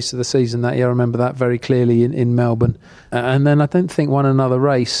first race of the season that year. I remember that very clearly in Melbourne. And then I don't think won another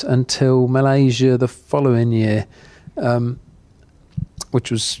race until Malaysia the following year, which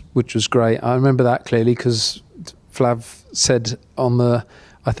was great. I remember that clearly because Flav said I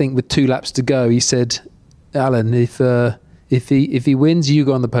think with 2 laps to go, he said, "Alan, if he wins, you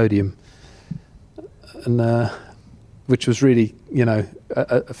go on the podium." And which was really,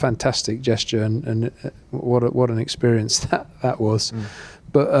 a fantastic gesture, and what an experience that was.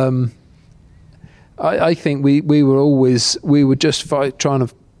 But I think we were just trying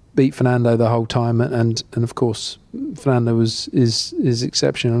to beat Fernando the whole time, and of course Fernando is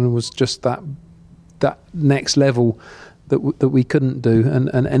exceptional and was just that next level that we couldn't do,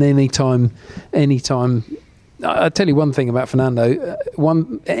 and any time. I'll tell you one thing about Fernando.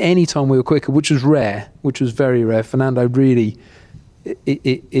 Any time we were quicker, which was very rare, Fernando really,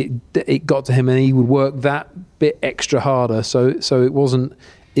 it got to him, and he would work that bit extra harder. So it wasn't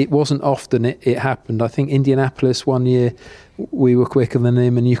often it happened. I think Indianapolis one year we were quicker than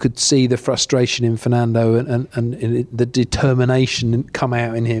him, and you could see the frustration in Fernando and the determination come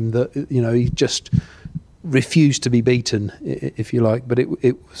out in him that he just refused to be beaten, if you like. But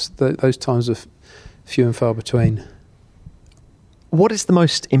it was those times of few and far between. What is the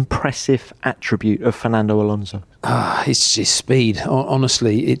most impressive attribute of Fernando Alonso? It's his speed.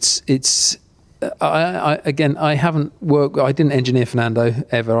 Honestly, it's. I haven't worked. I didn't engineer Fernando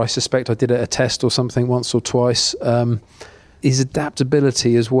ever. I suspect I did a test or something once or twice. His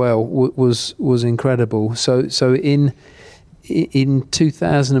adaptability as well was incredible. So in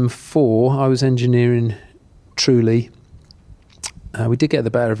 2004, I was engineering Truly. We did get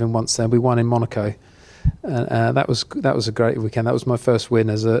the better of him once. Then we won in Monaco. That was a great weekend. That was my first win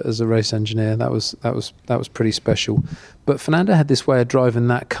as a race engineer. That was pretty special. But Fernando had this way of driving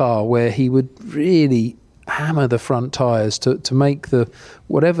that car where he would really hammer the front tyres to make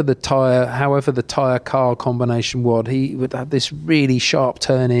however the tyre car combination was. He would have this really sharp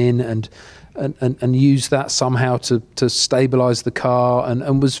turn in and use that somehow to stabilise the car,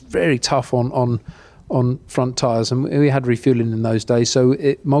 and was very tough on front tyres. And we had refuelling in those days, so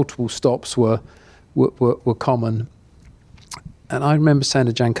multiple stops were common. And I remember saying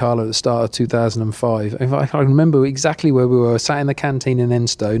to Giancarlo at the start of 2005, I remember exactly where we were, sat in the canteen in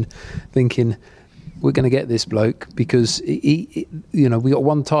Enstone, thinking, we're going to get this bloke, because we got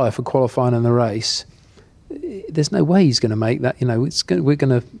one tyre for qualifying in the race. There's no way he's going to make that. We're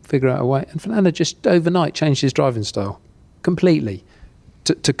going to figure out a way. And Fernando just overnight changed his driving style completely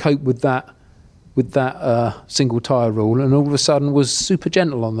to cope with that single tyre rule, and all of a sudden was super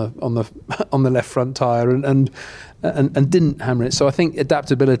gentle on the left front tyre and didn't hammer it. So I think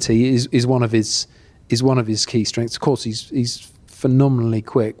adaptability is one of his key strengths. Of course, he's phenomenally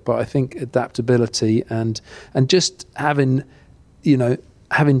quick, but I think adaptability and just having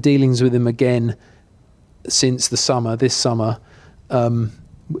dealings with him again since this summer,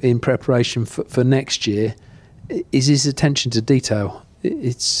 in preparation for next year, is his attention to detail.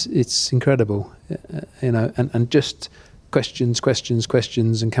 It's incredible, and just questions,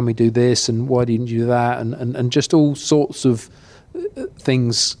 and can we do this, and why didn't you do that, and just all sorts of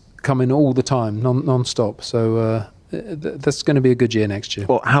things coming all the time, non-stop. So that's going to be a good year next year.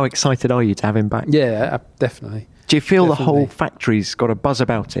 Well, how excited are you to have him back? Yeah, definitely. Do you feel the whole factory's got a buzz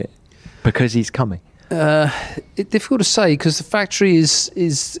about it because he's coming? It's difficult to say, because the factory is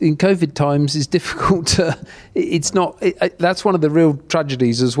in COVID times is difficult to. It's not. That's one of the real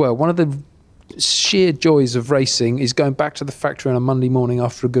tragedies as well. One of the sheer joys of racing is going back to the factory on a Monday morning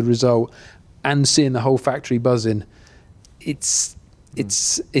after a good result and seeing the whole factory buzzing. It's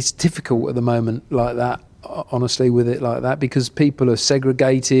difficult at the moment like that. Honestly, with it like that, because people are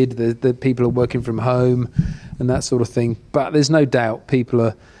segregated. The people are working from home and that sort of thing. But there's no doubt people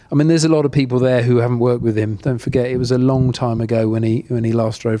are. I mean, there's a lot of people there who haven't worked with him. Don't forget, it was a long time ago when he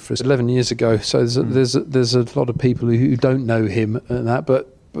last drove for us, 11 years ago. So there's a lot of people who don't know him and that,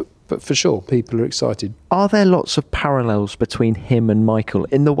 but for sure, people are excited. Are there lots of parallels between him and Michael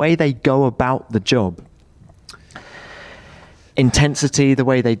in the way they go about the job? Intensity, the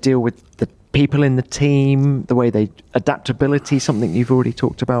way they deal with the people in the team, the way adaptability, something you've already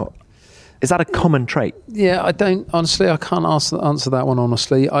talked about. Is that a common trait? Yeah, I can't answer that one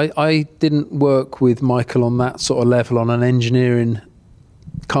honestly. I didn't work with Michael on that sort of level, on an engineering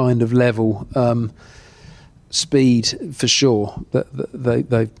kind of level. Speed, for sure.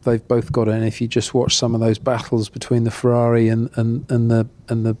 They've both got it. And if you just watch some of those battles between the Ferrari and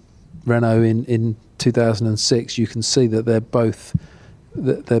the Renault in 2006, you can see that they're both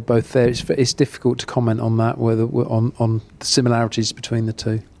there. It's difficult to comment on that, whether on the similarities between the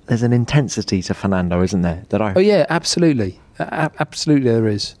two. There's an intensity to Fernando, isn't there? Oh yeah, absolutely, absolutely there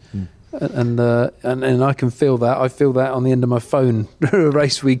is, and I can feel that. I feel that on the end of my phone a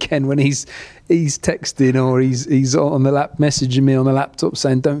race weekend when he's texting, or he's on the messaging me on the laptop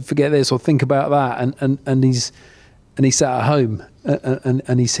saying, "Don't forget this," or "Think about that," and he's sat at home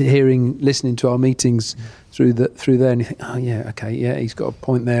and he's listening to our meetings through there, and you think, "Oh yeah, okay, yeah, he's got a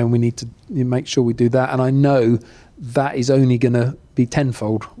point there, and we need to make sure we do that." And I know that is only going to be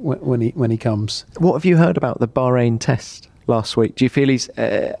tenfold when he comes. What have you heard about the Bahrain test last week? Do you feel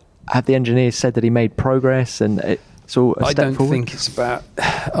have the engineers said that he made progress and it's all a step forward? I don't think it's about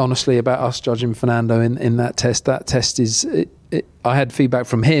us judging Fernando in that test. That test is. I had feedback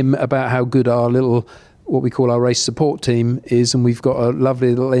from him about how good our little, what we call our race support team is, and we've got a lovely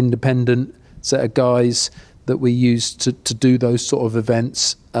little independent set of guys that we use to do those sort of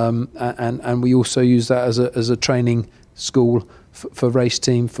events, and we also use that as a training school for race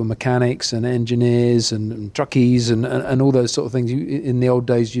team, for mechanics and engineers and truckies and all those sort of things. In the old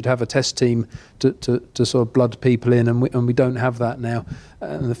days, you'd have a test team to sort of blood people in, and we don't have that now.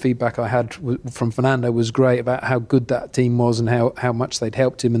 And the feedback I had from Fernando was great about how good that team was and how much they'd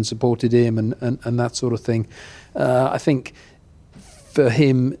helped him and supported him and that sort of thing. I think for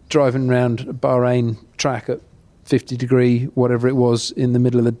him, driving around a Bahrain track at 50 degree, whatever it was, in the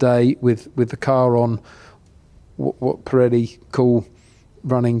middle of the day with the car on what Pirelli call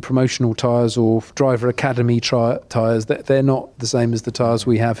running promotional tyres or driver academy tyres, they're not the same as the tyres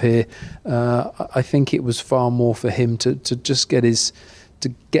we have here. I think it was far more for him to just get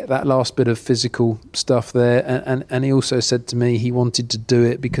that last bit of physical stuff there, and he also said to me he wanted to do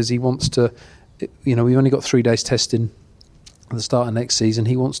it because he wants to, we've only got 3 days testing at the start of next season.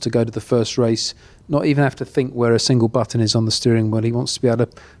 He wants to go to the first race, not even have to think where a single button is on the steering wheel. He wants to be able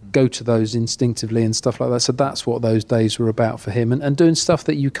to go to those instinctively and stuff like that. So that's what those days were about for him, and doing stuff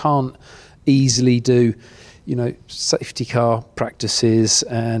that you can't easily do, safety car practices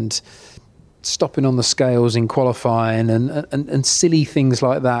and stopping on the scales in qualifying and silly things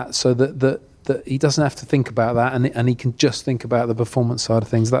like that, so that he doesn't have to think about that, and he can just think about the performance side of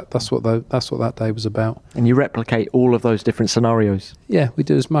things. That's what that day was about. And you replicate all of those different scenarios. Yeah, we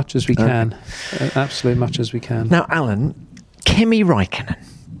do as much as we can, absolutely much as we can. Now, Alan, Kimi Raikkonen,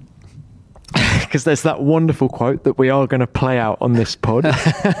 because there's that wonderful quote that we are going to play out on this pod. Kimi,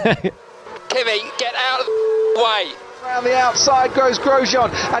 get out of the way. Around the outside goes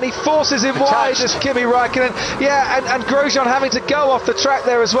Grosjean, and he forces him wide as Kimi Raikkonen. Yeah, and Grosjean having to go off the track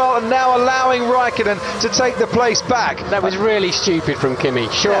there as well, and now allowing Raikkonen to take the place back. That was really stupid from Kimi,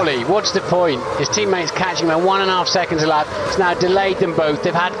 surely. Yeah. What's the point? His teammate's catching him at 1.5 seconds a lap. It's now delayed them both.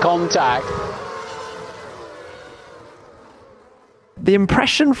 They've had contact. The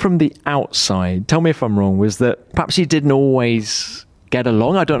impression from the outside, tell me if I'm wrong, was that perhaps he didn't always get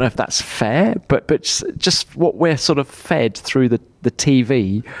along. I don't know if that's fair, but just what we're sort of fed through the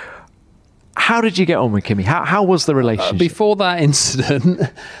TV. How did you get on with Kimi? How was the relationship? Before that incident,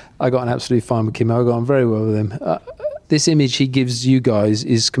 I got on absolutely fine with Kimi. I got on very well with him. This image he gives you guys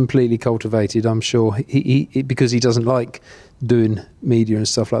is completely cultivated, I'm sure. He because he doesn't like doing media and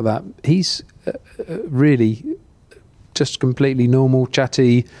stuff like that. He's really just completely normal,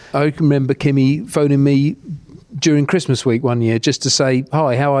 chatty. I can remember Kimi phoning me during Christmas week one year just to say,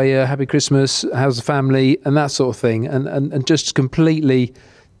 hi, how are you? Happy Christmas. How's the family? And that sort of thing. And just completely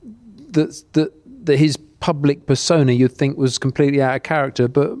that his public persona you'd think was completely out of character,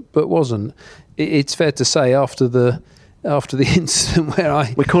 but wasn't. It's fair to say after the incident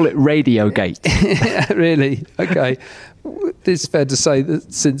where we call it Radiogate. Really? Okay. It's fair to say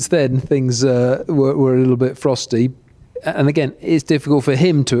that since then things were a little bit frosty. And again, it's difficult for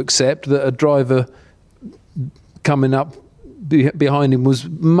him to accept that a driver coming up behind him was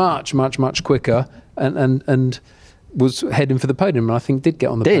much quicker and was heading for the podium, and I think did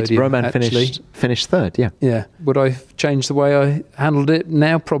get on the podium. Roman finished third, yeah. Yeah. Would I change the way I handled it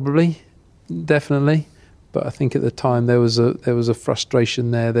now? Probably, definitely. But I think at the time there was a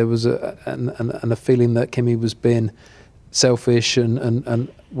frustration there. There was a feeling that Kimi was being selfish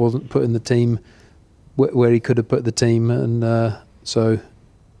and wasn't putting the team where he could have put the team, and so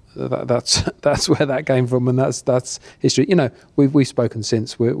that's where that came from, and that's history. We've spoken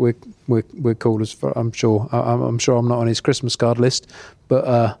since. We're cool as far, I'm sure. I'm sure I'm not on his Christmas card list,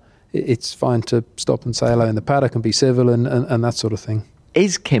 but it's fine to stop and say hello in the paddock and be civil and that sort of thing.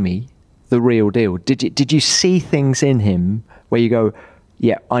 Is Kimi the real deal? Did you see things in him where you go,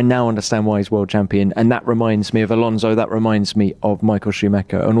 yeah, I now understand why he's world champion, and that reminds me of Alonso, that reminds me of Michael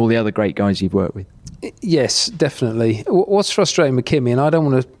Schumacher and all the other great guys you've worked with? Yes, definitely. What's frustrating with Kimi, and I don't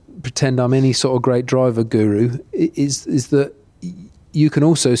want to pretend I'm any sort of great driver guru, is that you can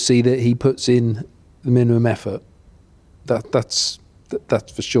also see that he puts in the minimum effort. That's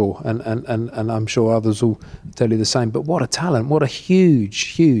for sure, and I'm sure others will tell you the same. But what a talent! What a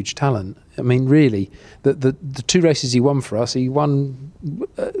huge talent! I mean, really, the 2 races he won for us, he won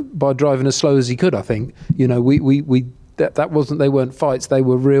by driving as slow as he could. I think that wasn't. They weren't fights. They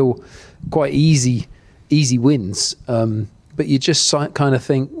were real, quite easy wins. But you just kind of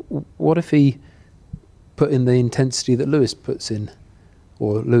think, what if he put in the intensity that Lewis puts in,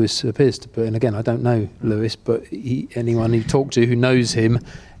 or Lewis appears to put in? Again, I don't know Lewis, but anyone you talk to who knows him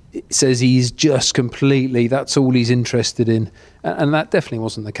says he's just completely, that's all he's interested in. And that definitely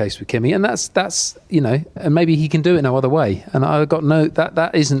wasn't the case with Kimi. And that's and maybe he can do it no other way. And I got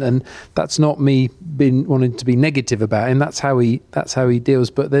that isn't, and that's not me being wanting to be negative about him. That's how he deals.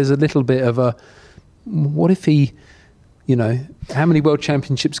 But there's a little bit of a, what if he, how many world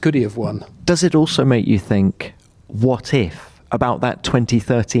championships could he have won? Does it also make you think, what if, about that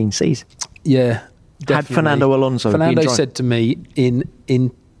 2013 season? Yeah, definitely. Had Fernando Alonso Fernando said to me in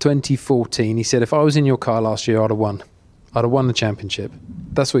 2014, he said, if I was in your car last year, I'd have won the championship.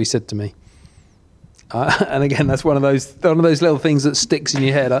 That's what he said to me. And again, that's one of those little things that sticks in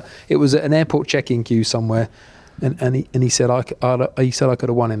your head. It was at an airport check-in queue somewhere, and he said I could have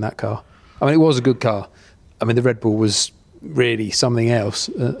won in that car. I mean, it was a good car. I mean, the Red Bull was really something else.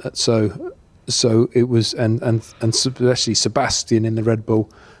 So it was, and especially Sebastian in the Red Bull.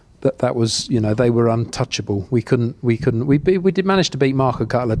 That was, they were untouchable. We did manage to beat Mark a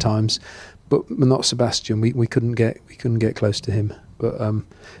couple of times, but not Sebastian. We couldn't get close to him. But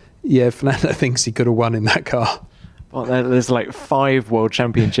Fernando thinks he could have won in that car. Well, there's like 5 world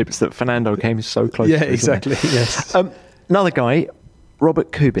championships that Fernando came so close to. Yeah, exactly. Yes. Another guy,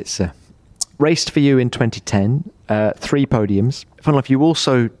 Robert Kubica, raced for you in 2010, 3 podiums. Fun enough, you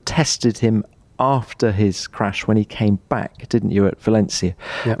also tested him after his crash when he came back, didn't you, at Valencia?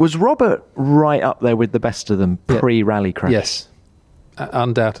 Yeah. Was Robert right up there with the best of them pre-rally crash? Yes,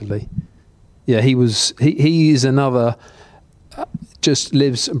 undoubtedly. Yeah, he was. He is another. Just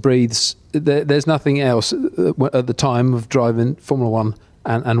lives and breathes. There's nothing else at the time of driving Formula One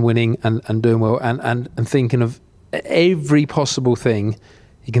and winning and doing well and thinking of every possible thing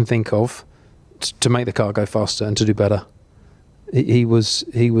he can think of to make the car go faster and to do better. He was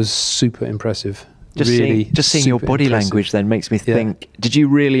super impressive. Just seeing your body language then makes me think, did you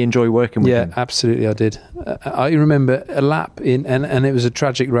really enjoy working with him? Yeah, absolutely I did. I remember a lap in, and it was a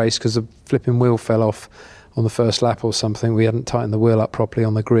tragic race because the flipping wheel fell off on the first lap or something. We hadn't tightened the wheel up properly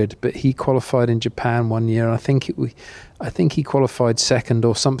on the grid, but he qualified in Japan one year, and I think he qualified second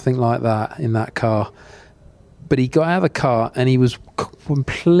or something like that in that car. But he got out of the car and he was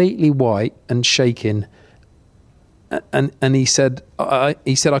completely white and shaking. And he said, I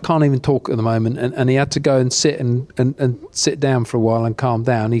can't even talk at the moment, and he had to go and sit and sit down for a while and calm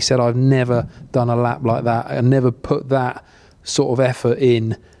down. He said, I've never done a lap like that. I never put that sort of effort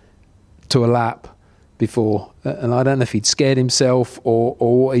in to a lap before. And I don't know if he'd scared himself or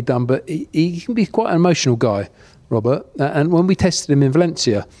what he'd done, but he can be quite an emotional guy, Robert. And when we tested him in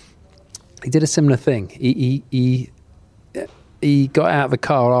Valencia, he did a similar thing. He got out of the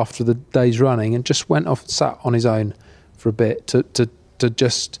car after the day's running and just went off and sat on his own for a bit to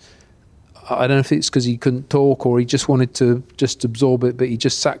just, I don't know if it's because he couldn't talk or he just wanted to just absorb it, but he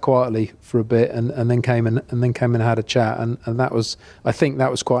just sat quietly for a bit and then came in and had a chat, and I think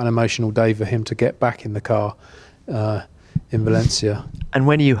that was quite an emotional day for him to get back in the car in Valencia. And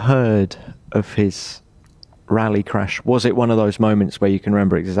when you heard of his rally crash, was it one of those moments where you can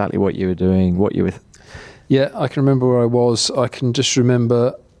remember exactly what you were doing, what you were Yeah, I can remember where I was. I can just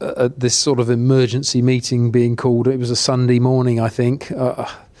remember this sort of emergency meeting being called. It was a Sunday morning, I think,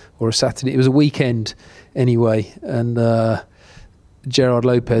 or a Saturday. It was a weekend anyway. And Gerard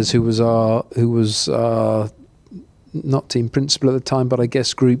Lopez, who was not team principal at the time, but I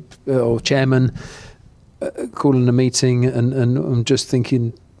guess group or chairman, calling a meeting, and I'm just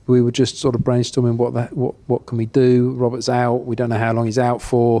thinking. We were just sort of brainstorming what can we do. Robert's out. We don't know how long he's out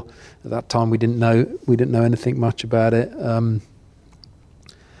for. At that time, we didn't know anything much about it,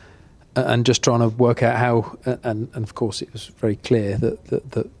 and just trying to work out how. And of course, it was very clear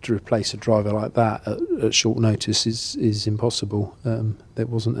that to replace a driver like that at short notice is impossible. There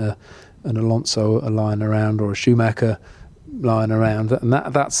wasn't an Alonso lying around or a Schumacher lying around, and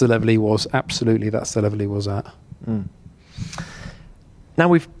that's the level he was. Absolutely, that's the level he was at. Mm. Now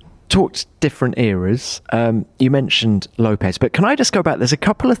we've talked different eras. You mentioned Lopez, but can I just go back? There's a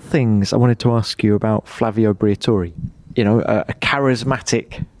couple of things I wanted to ask you about Flavio Briatore. You know, a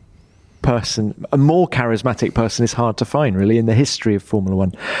charismatic person, a more charismatic person is hard to find, really, in the history of Formula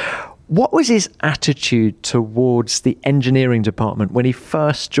One. What was his attitude towards the engineering department when he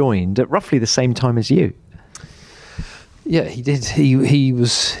first joined at roughly the same time as you? Yeah, he did. He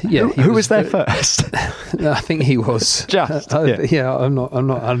was. Yeah, who was there first? I think he was. Just. I'm not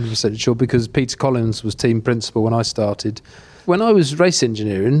 100% sure, because Peter Collins was team principal when I started. When I was race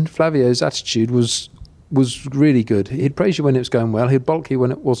engineering, Flavio's attitude was really good. He'd praise you when it was going well. He'd balk you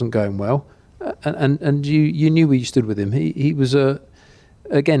when it wasn't going well, and you knew where you stood with him. He was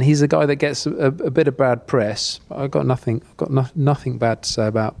he's a guy that gets a bit of bad press. I've got nothing bad to say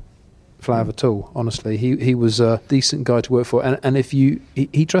about Flav at all, honestly. He was a decent guy to work for, and if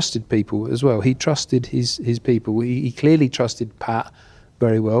he trusted people as well. He trusted his people. He clearly trusted Pat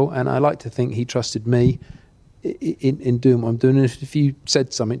very well, and I like to think he trusted me in doing what I'm doing. And if you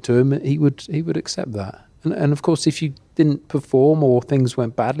said something to him, he would accept that. And of course, if you didn't perform or things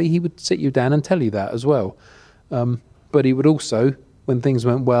went badly, he would sit you down and tell you that as well. But he would also, when things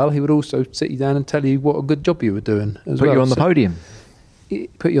went well, he would also sit you down and tell you what a good job you were doing as well. Put you on the podium.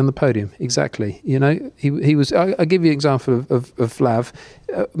 Put you on the podium, exactly. You know, he was. I'll give you an example of Flav.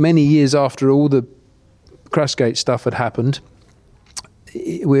 Many years after all the Crashgate stuff had happened,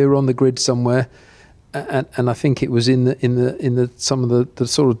 we were on the grid somewhere, and I think it was in the some of the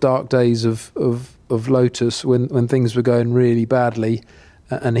sort of dark days of Lotus when things were going really badly,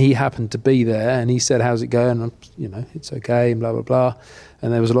 and he happened to be there, and he said, "How's it going?" And, you know, it's okay, and blah blah blah.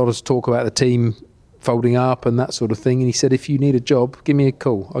 And there was a lot of talk about the team folding up and that sort of thing, and he said, if you need a job, give me a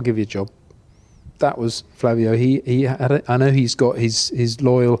call, I'll give you a job. That was Flavio. He had I know he's got his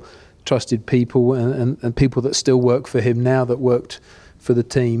loyal, trusted people and people that still work for him now that worked for the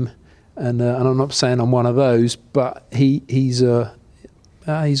team, and I'm not saying I'm one of those, but he's a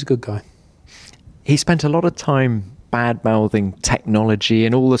good guy. He spent a lot of time bad-mouthing technology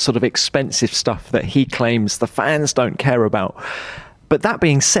and all the sort of expensive stuff that he claims the fans don't care about. But that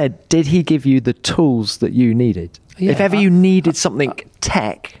being said, did he give you the tools that you needed? Yeah, if ever you needed something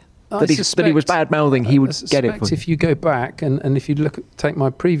tech that he was bad-mouthing, he would get it for you. If you go back and if you take my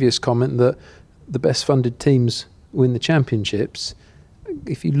previous comment that the best funded teams win the championships,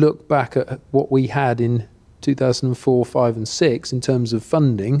 if you look back at what we had in 2004, 5 and 6 in terms of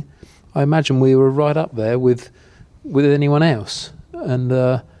funding, I imagine we were right up there with anyone else.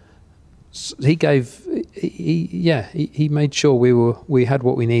 And he made sure we had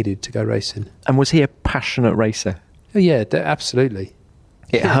what we needed to go racing. And was he a passionate racer? Oh, yeah, absolutely.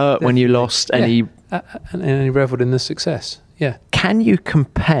 It hurt when you lost, and he revelled in the success. Yeah. Can you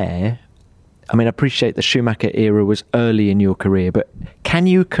compare? I mean, I appreciate the Schumacher era was early in your career, but can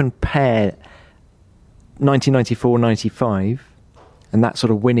you compare 1994-95 and that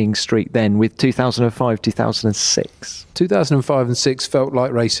sort of winning streak then with 2005-2006? 2005 and 6 felt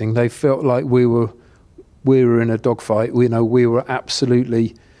like racing. They felt like we were in a dogfight. We were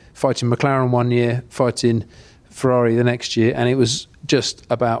absolutely fighting McLaren one year, fighting Ferrari the next year, and it was just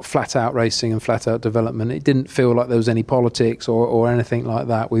about flat out racing and flat out development. It didn't feel like there was any politics or anything like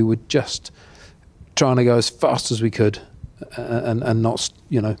that. We were just trying to go as fast as we could and not,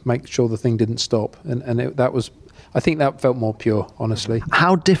 make sure the thing didn't stop. I think that felt more pure, honestly.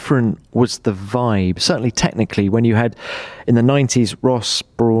 How different was the vibe, certainly technically, when you had in the 90s Ross,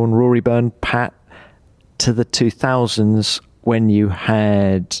 Brawn, Rory Byrne, Pat, to the 2000s when you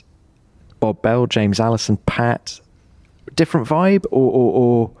had Bob Bell, James Allison, Pat? Different vibe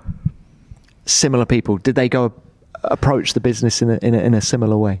or similar people? Did they go approach the business in a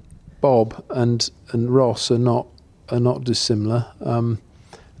similar way? Bob and Ross are not dissimilar.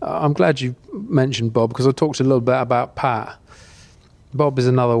 I'm glad you mentioned Bob, because I talked a little bit about Pat. Bob is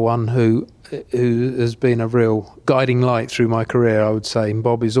another one who has been a real guiding light through my career, I would say. And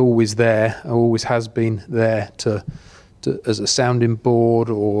Bob is always there, always has been there to as a sounding board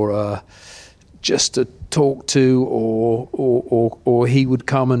or just to talk to, or he would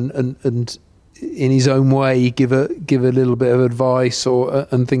come and in his own way give a little bit of advice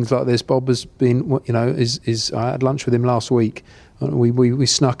and things like this. Bob has been, I had lunch with him last week. We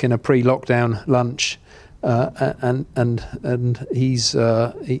snuck in a pre-lockdown lunch, and he's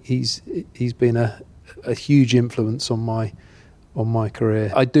been a huge influence on my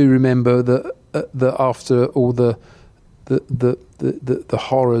career. I do remember that after all the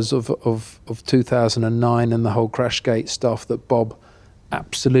horrors of 2009 and the whole Crashgate stuff, that Bob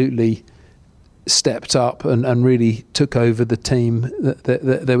absolutely stepped up and really took over the team.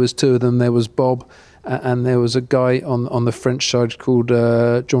 There was two of them. There was Bob, and there was a guy on the French side called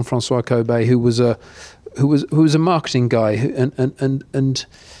Jean-François Cobet, who was a marketing guy, and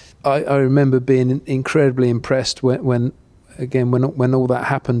I remember being incredibly impressed when all that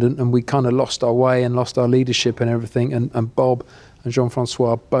happened and we kind of lost our way and lost our leadership and everything, and Bob and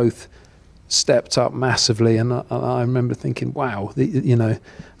Jean-François both stepped up massively, and I remember thinking, wow,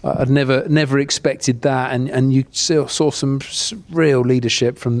 I'd never expected that, and you saw some real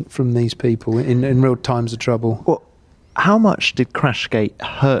leadership from these people in real times of trouble. Well, how much did Crashgate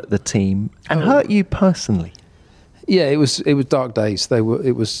hurt the team and hurt you personally? Yeah, it was dark days. It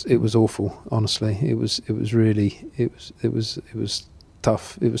was awful. Honestly, it was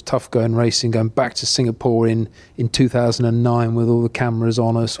tough. It was tough going racing, going back to Singapore in 2009 with all the cameras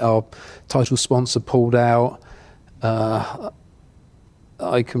on us. Our title sponsor pulled out. I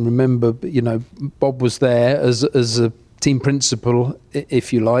can remember, Bob was there as a team principal,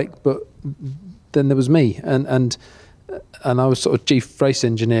 if you like, but then there was me, and I was sort of chief race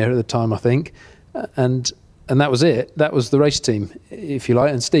engineer at the time, I think, and that was it. That was the race team, if you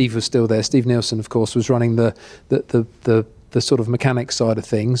like. And Steve was still there. Steve Nielsen, of course, was running the sort of mechanics side of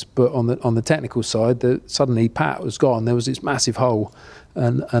things. But on the technical side, suddenly Pat was gone. There was this massive hole,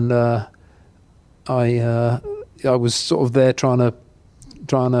 and I was sort of there trying to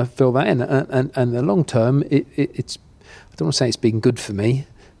fill that in. And the long term, it's I don't want to say it's been good for me,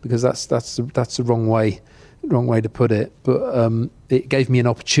 because that's the wrong way to put it, but it gave me an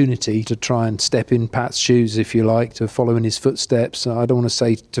opportunity to try and step in Pat's shoes, if you like, to follow in his footsteps. I don't want to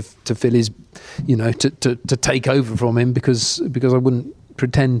say to fill his, to take over from him, because I wouldn't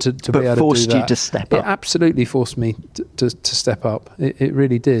pretend to be able to do that. But forced you to step up. It absolutely forced me to step up. It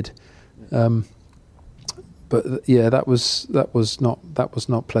really did. But yeah, that was not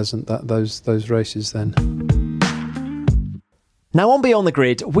pleasant. Those races then. Now on Beyond the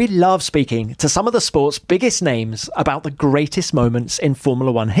Grid, we love speaking to some of the sport's biggest names about the greatest moments in Formula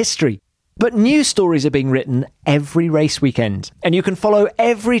One history. But new stories are being written every race weekend, and you can follow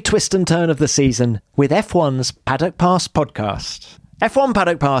every twist and turn of the season with F1's Paddock Pass podcast. F1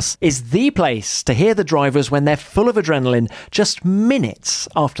 Paddock Pass is the place to hear the drivers when they're full of adrenaline just minutes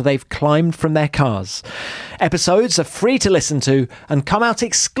after they've climbed from their cars. Episodes are free to listen to and come out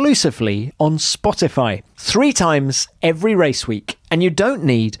exclusively on Spotify 3 times every race week, and you don't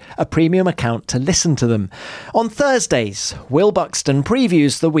need a premium account to listen to them. On Thursdays, Will Buxton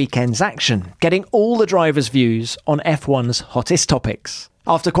previews the weekend's action, getting all the drivers' views on F1's hottest topics.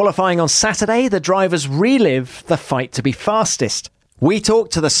 After qualifying on Saturday, the drivers relive the fight to be fastest. We talk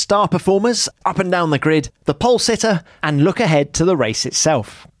to the star performers up and down the grid, the pole sitter, and look ahead to the race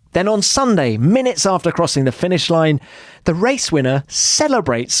itself. Then on Sunday, minutes after crossing the finish line, the race winner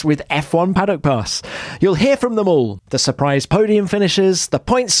celebrates with F1 Paddock Pass. You'll hear from them all, the surprise podium finishers, the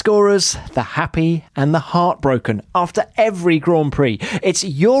point scorers, the happy and the heartbroken after every Grand Prix. It's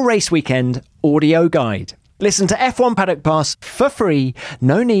your race weekend audio guide. Listen to F1 Paddock Pass for free,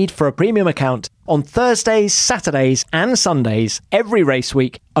 no need for a premium account, on Thursdays, Saturdays and Sundays every race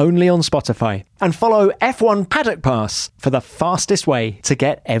week, only on Spotify. And follow F1 Paddock Pass for the fastest way to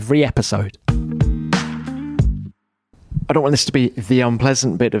get every episode. I don't want this to be the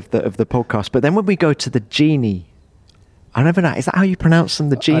unpleasant bit of the podcast, but then when we go to the Genie, I never know, is that how you pronounce them?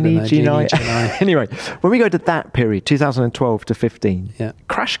 The Genie? Anyway, when we go to that period, 2012 to 15,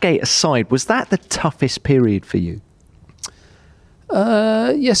 Crashgate aside, was that the toughest period for you?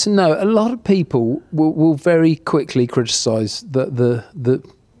 Yes and no. A lot of people will very quickly criticise I'd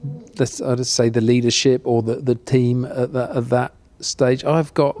say the leadership or the team at that stage.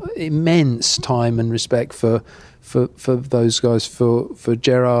 I've got immense time and respect for those guys, for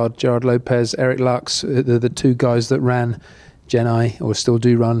Gerard Lopez, Eric Lux, the 2 guys that ran Genai or still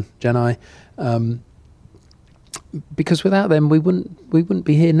do run Genai. Because without them, we wouldn't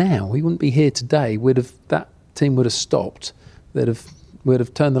be here now. We wouldn't be here today. That team would have stopped. We'd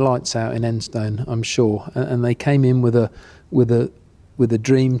have turned the lights out in Enstone, I'm sure. And they came in with a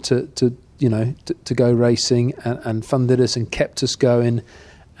dream to go racing and funded us and kept us going.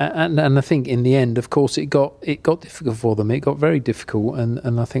 And I think in the end, of course, it got difficult for them. It got very difficult,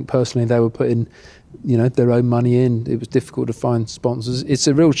 and I think personally they were putting, their own money in. It was difficult to find sponsors. It's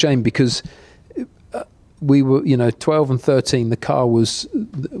a real shame because we were, 12 and 13. The car was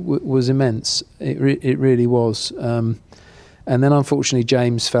immense. It really was. And then unfortunately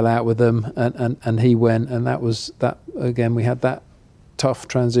James fell out with them, and he went, and that was that again. We had that tough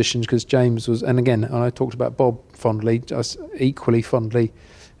transition because James was, and again, and I talked about Bob fondly, just equally fondly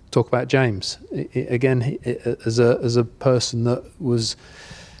talk about James as a person that was,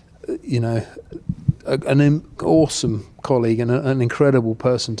 an awesome colleague and an incredible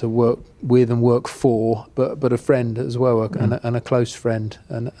person to work with and work for, but a friend as well, and a close friend,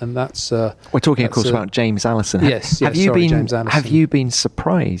 and that's. We're talking, of course, about James Allison. Yes. James Allison. Have you been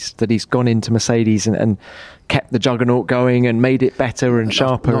surprised that he's gone into Mercedes and kept the juggernaut going and made it better and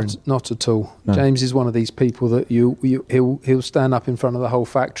sharper? Not at all. No. James is one of these people that he'll stand up in front of the whole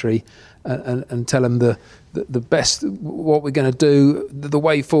factory and tell them the best, what we're going to do, the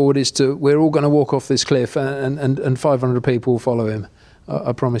way forward is we're all going to walk off this cliff and 500 people will follow him.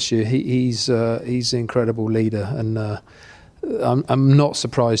 I promise you, he's an incredible leader, and I'm not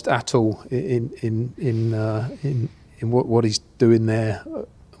surprised at all in what he's doing there,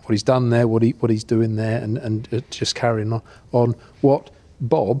 what he's done there, what he's doing there, and just carrying on what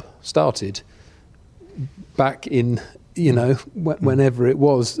Bob started back in, whenever it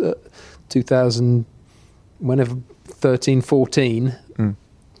was 2000, whenever 13, 14.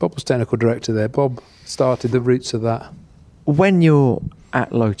 Bob was technical director there. Bob started the roots of that. When you're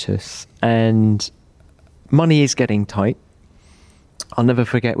at Lotus and money is getting tight, I'll never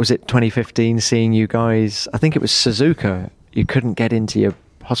forget, was it 2015, seeing you guys, I think it was Suzuka, you couldn't get into your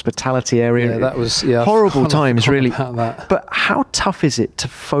hospitality area. Yeah, that was horrible times, really. That. But how tough is it to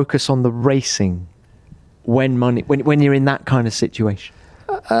focus on the racing when you're in that kind of situation?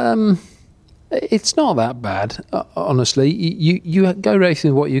 It's not that bad, honestly. You go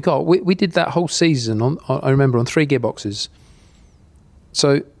racing with what you got. We did that whole season I remember on 3 gearboxes.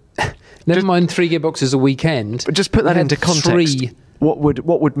 So never mind 3 gearboxes a weekend. But just put that into context. 3. What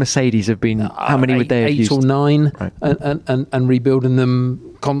would Mercedes have been? How many would they have used? 8 or 9, right. and rebuilding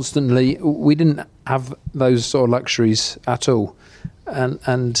them constantly. We didn't have those sort of luxuries at all,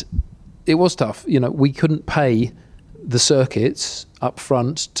 and it was tough. We couldn't pay the circuits up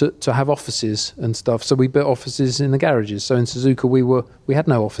front to have offices and stuff, so we built offices in the garages. So in Suzuka we had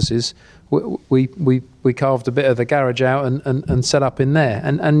no offices. We carved a bit of the garage out and set up in there,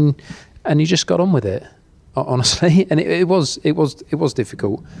 and you just got on with it, honestly. And it was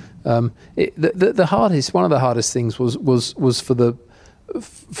difficult. One of the hardest things was for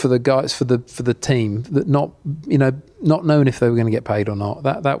for the guys, for the team, that not knowing if they were going to get paid or not.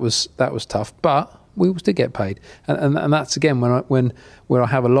 That was tough, but we always did get paid, and that's again when I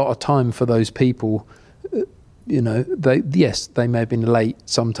have a lot of time for those people. They may have been late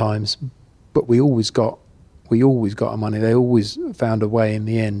sometimes, but we always got our money. They always found a way in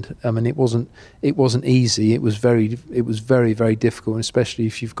the end. I mean, it wasn't easy. It was very, very difficult, and especially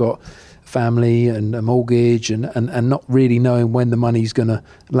if you've got a family and a mortgage and not really knowing when the money's going to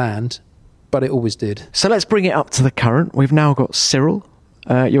land. But it always did. So let's bring it up to the current. We've now got Cyril.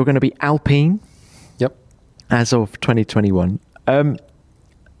 You're going to be Alpine. Yep. As of 2021.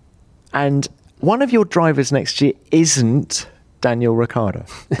 And one of your drivers next year isn't Daniel Ricciardo.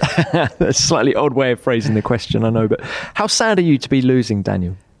 That's a slightly odd way of phrasing the question, I know, but how sad are you to be losing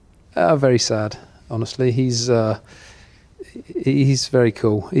Daniel? Very sad, honestly. He's very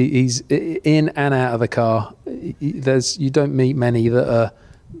cool. He's in and out of the car. You don't meet many that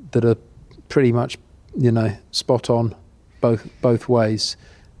are pretty much spot on both ways,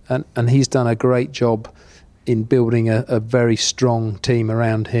 and he's done a great job in building a very strong team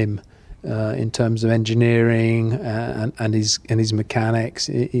around him. In terms of engineering and his mechanics,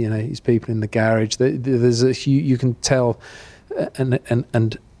 his people in the garage. There's you can tell,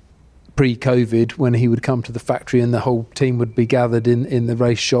 and pre-COVID, when he would come to the factory and the whole team would be gathered in the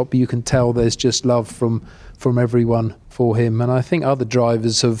race shop, you can tell there's just love from everyone for him. And I think other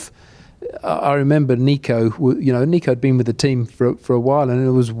drivers have. I remember Nico. Nico had been with the team for a while, and it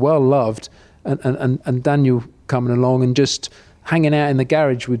was well loved. And Daniel coming along and just hanging out in the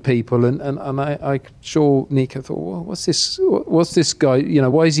garage with people, and I sure Nico thought, well, what's this guy,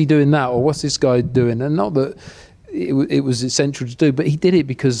 why is he doing that, or what's this guy doing? And not that it was essential to do, but he did it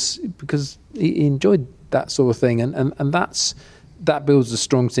because he enjoyed that sort of thing, and that builds a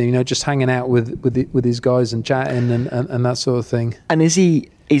strong team, just hanging out with his guys and chatting and that sort of thing. And is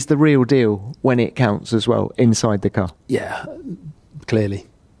the real deal when it counts as well inside the car? Yeah, clearly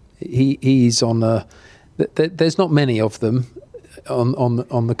he's on a there's not many of them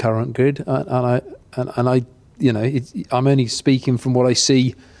on the current grid, and I I'm only speaking from what I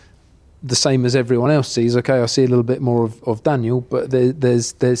see, the same as everyone else sees. Okay, I see a little bit more of Daniel, but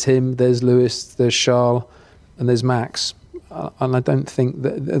there's him, there's Lewis, there's Charles, and there's Max, and I don't think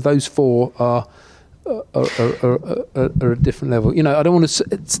that those four are a different level. I don't want to.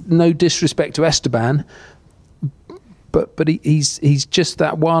 It's no disrespect to Esteban, but he's just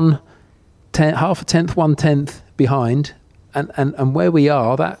that half a tenth, 1/10 behind. And where we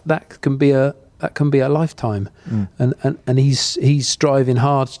are, that can be a lifetime, and he's striving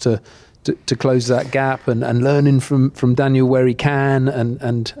hard to close that gap and learning from Daniel where he can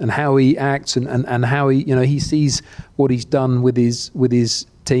and how he acts and how he sees what he's done with his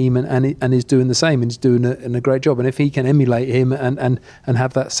team and is doing the same, and he's doing a great job. And if he can emulate him and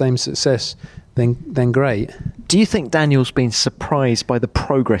have that same success, then great. Do you think Daniel's been surprised by the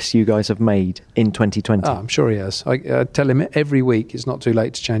progress you guys have made in 2020? Oh, I'm sure he has. I tell him every week it's not too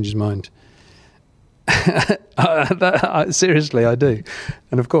late to change his mind. Seriously, I do.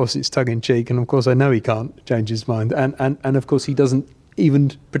 And of course it's tongue-in-cheek, and of course I know he can't change his mind. And of course he doesn't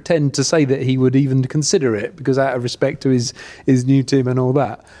even pretend to say that he would even consider it, because out of respect to his new team and all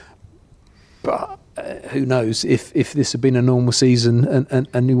that. But who knows if this had been a normal season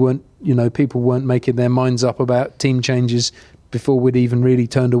and you weren't, people weren't making their minds up about team changes before we'd even really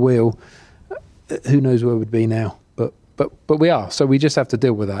turned a wheel, who knows where we'd be now. But we are, so we just have to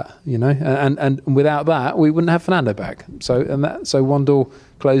deal with that, and without that we wouldn't have Fernando back. So one door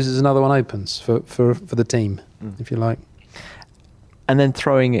closes, another one opens for the team, if you like. And then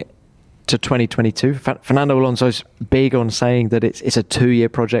throwing it to 2022, Fernando Alonso's big on saying that it's a 2-year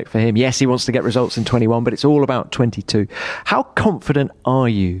project for him. Yes, he wants to get results in 21, but it's all about 22. How confident are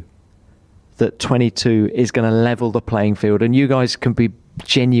you that 22 is going to level the playing field and you guys can be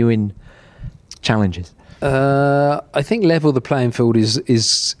genuine challengers? I think level the playing field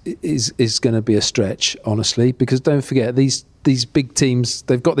is going to be a stretch, honestly, because don't forget these big teams,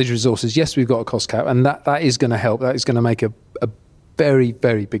 they've got these resources. Yes, we've got a cost cap, and that is going to help. That is going to make a very,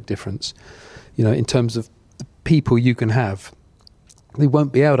 very big difference, in terms of the people you can have. They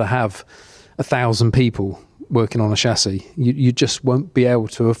won't be able to have 1,000 people working on a chassis. You just won't be able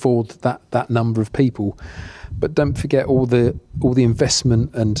to afford that number of people. But don't forget all the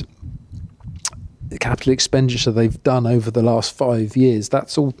investment and the capital expenditure they've done over the last 5 years.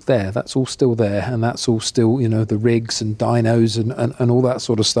 That's all there. That's all still there, and that's all still, the rigs and dynos and all that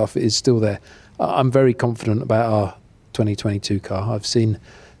sort of stuff is still there. I'm very confident about our 2022 car. I've seen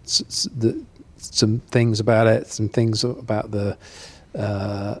some things about it, some things about the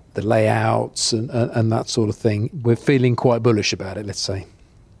the layouts and that sort of thing. We're feeling quite bullish about it, let's say.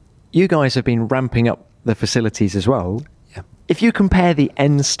 You guys have been ramping up the facilities as well. Yeah. If you compare the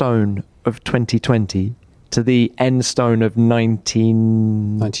Enstone of 2020 to the Enstone of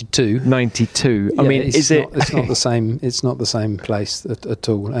 1992, I mean, it's not the same. It's not the same place at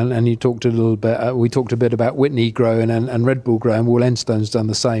all. And you talked a little bit. We talked a bit about Whitney growing and Red Bull growing. Well, Enstone's done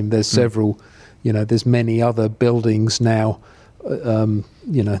the same. There's several. There's many other buildings now.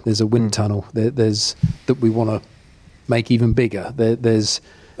 There's a wind tunnel. There's that we want to make even bigger. There's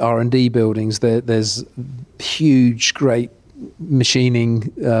R&D buildings. There's huge, great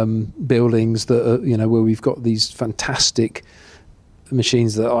machining buildings that are, where we've got these fantastic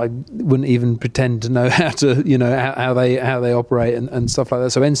machines that I wouldn't even pretend to know how to, how they operate and stuff like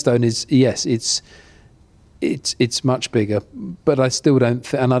that. So Enstone is, yes, it's much bigger, but I still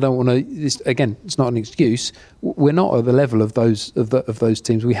don't and I don't want to, again, it's not an excuse. We're not at the level of those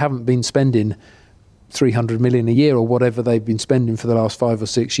teams. We haven't been spending 300 million a year or whatever they've been spending for the last 5 or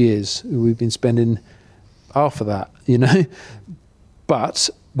 6 years. We've been spending half of that, but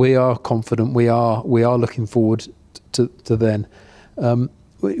we are confident. We are looking forward to then.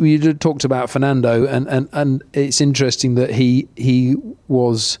 We talked about Fernando, and it's interesting that he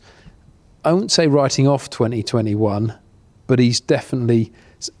was, I won't say writing off 2021, but he's definitely,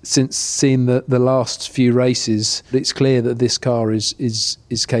 since seeing the last few races, it's clear that this car is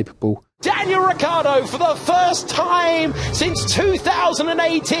capable. Daniel Ricciardo for the first time since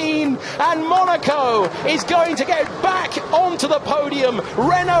 2018, and Monaco is going to get back onto the podium.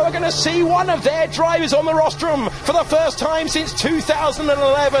 Renault are going to see one of their drivers on the rostrum for the first time since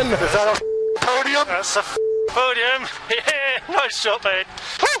 2011. Is that a podium? That's a podium. Yeah, nice shot, mate.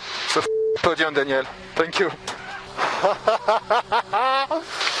 It's a podium, Daniel. Thank you.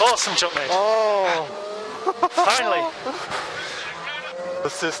 Awesome shot, mate. Oh, finally.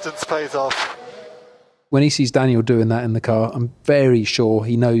 Persistence pays off. When he sees Daniel doing that in the car, I'm very sure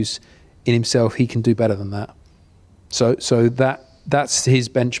he knows in himself he can do better than that. So that's his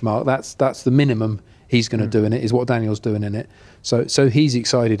benchmark. That's the minimum he's going to do in it, is what Daniel's doing in it. So he's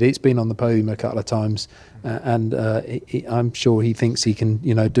excited. It's been on the podium a couple of times, and I'm sure he thinks he can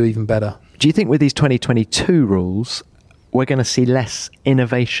do even better. Do you think with these 2022 rules, we're going to see less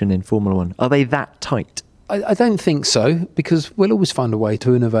innovation in Formula One? Are they that tight? I don't think so, because we'll always find a way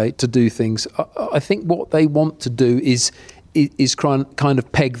to innovate, to do things. I think what they want to do is kind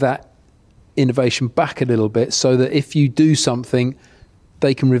of peg that innovation back a little bit, so that if you do something,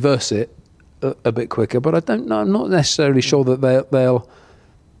 they can reverse it a bit quicker. But I don't know. I'm not necessarily sure that they'll.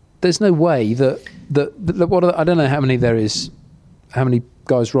 There's no way that I don't know how many there is, how many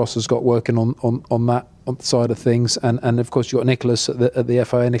guys Ross has got working on that side of things, and of course you've got Nicholas at the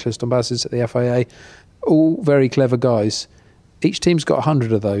FIA, Nicholas Tombazis at the FIA. All very clever guys. Each team's got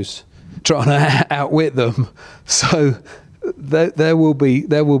 100 of those, trying to outwit them. So there will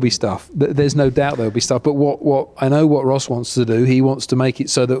be stuff. There's no doubt there will be stuff. But what I know what Ross wants to do, he wants to make it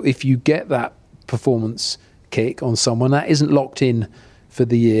so that if you get that performance kick on someone, that isn't locked in for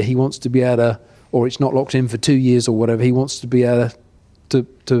the year. He wants to be able to, or it's not locked in for 2 years or whatever. He wants to be able to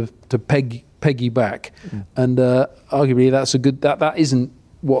peg you back. And arguably that's a good. That isn't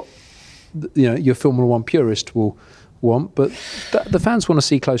what your Formula One purist will want, but the fans want to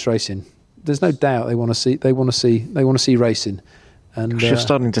see close racing. There's no doubt they want to see racing. And you're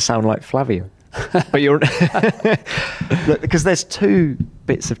starting to sound like Flavio. But you're look, because there's two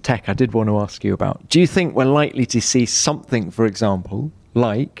bits of tech I did want to ask you about. Do you think we're likely to see something, for example,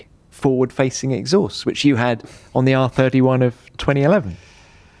 like forward-facing exhausts, which you had on the R31 of 2011?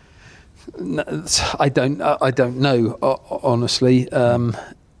 No, I don't know, honestly.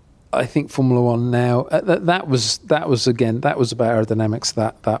 I think Formula One now, that was about aerodynamics.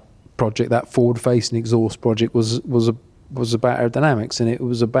 That project, that forward-facing exhaust project, was about aerodynamics, and it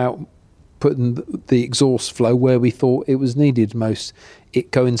was about putting the exhaust flow where we thought it was needed most.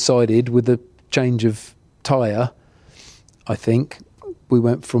 It coincided with the change of tyre. I think we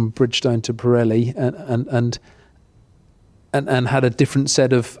went from Bridgestone to Pirelli, and had a different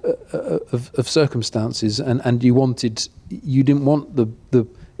set of circumstances, and you didn't want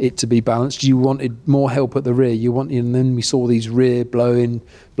it to be balanced. You wanted more help at the rear. And then we saw these rear blown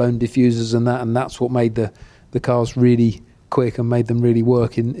diffusers and that's what made the cars really quick and made them really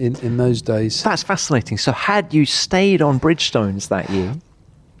work in those days. That's fascinating. So had you stayed on Bridgestones that year?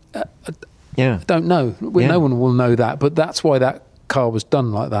 I don't know. No one will know that, but that's why that car was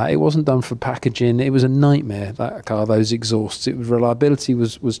done like that. It wasn't done for packaging. It was a nightmare, that car, those exhausts. Reliability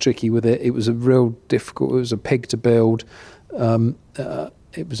was tricky with it. It was it was a pig to build.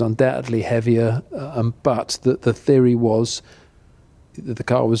 It was undoubtedly heavier, but the theory was the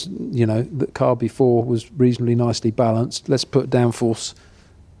car was, the car before was reasonably nicely balanced. Let's put downforce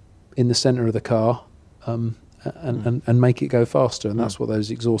in the centre of the car and make it go faster. And that's what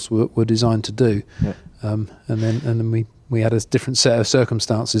those exhausts were designed to do. Yeah. And then we had a different set of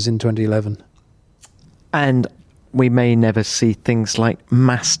circumstances in 2011. And we may never see things like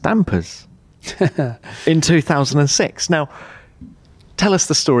mass dampers in 2006. Now, tell us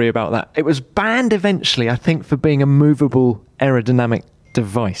the story about that. It was banned eventually, I think, for being a movable aerodynamic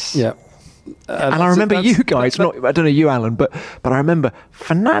device. Yeah. And I remember you guys, I don't know you, Alan, but I remember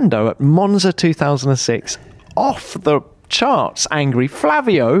Fernando at Monza 2006, off the charts angry,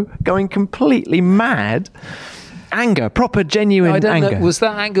 Flavio going completely mad. Anger, proper, genuine anger. I don't know, was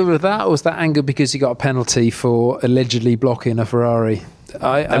that anger with that, or was that anger because he got a penalty for allegedly blocking a Ferrari?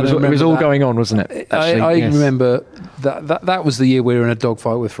 It was all going on, wasn't it? I remember that was the year we were in a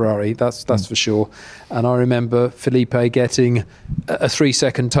dogfight with Ferrari, that's for sure. And I remember Felipe getting a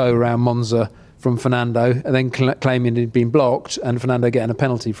 3-second tow around Monza from Fernando and then claiming he'd been blocked, and Fernando getting a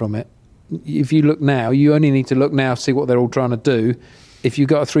penalty from it. If you look now, you only need to look now, see what they're all trying to do. If you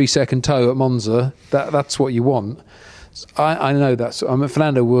got a 3-second tow at Monza, that's what you want. I know that.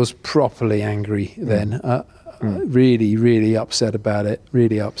 Fernando was properly angry then. Really, really upset about it.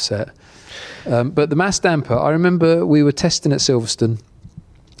 Really upset. But the mass damper, I remember we were testing at Silverstone,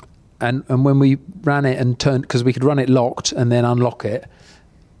 and when we ran it and turned, because we could run it locked and then unlock it,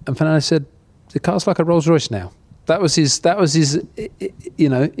 and Fernando said, "The car's like a Rolls Royce now." That was his.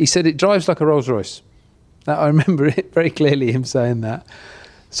 He said it drives like a Rolls Royce. I remember it very clearly, him saying that.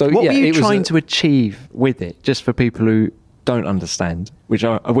 So what were you trying to achieve with it, just for people who don't understand, which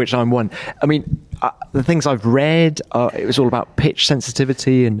I'm one? I mean, the things I've read, it was all about pitch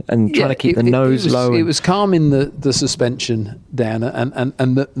sensitivity and trying to keep the nose low. It was calming the suspension down and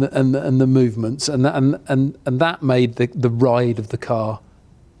the movements, and that made the ride of the car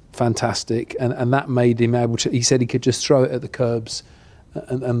fantastic, and that made him able to. He said he could just throw it at the curbs,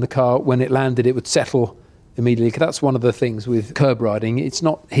 and the car, when it landed, it would settle immediately. That's one of the things with curb riding. It's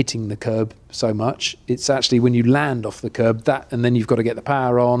not hitting the curb so much. It's actually when you land off the curb, and then you've got to get the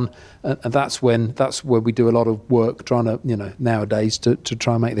power on, and that's where we do a lot of work trying to, nowadays to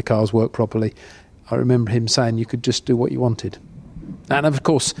try and make the cars work properly. I remember him saying you could just do what you wanted. And of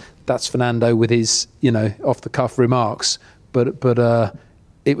course, that's Fernando with his, off the cuff remarks, but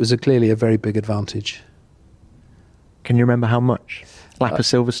it was clearly a very big advantage. Can you remember how much? Lap of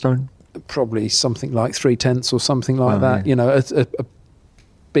Silverstone? Probably something like 3/10 or something like that. Yeah. A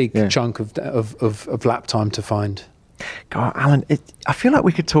big chunk of lap time to find. God, Alan, I feel like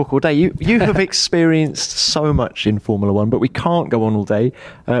we could talk all day. You have experienced so much in Formula One, but we can't go on all day.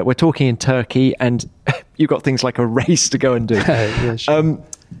 We're talking in Turkey, and you've got things like a race to go and do. Yeah, sure.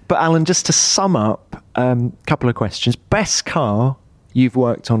 But Alan, just to sum up, a couple of questions. Best car you've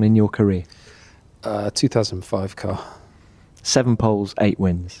worked on in your career? 2005 car. 7 poles, 8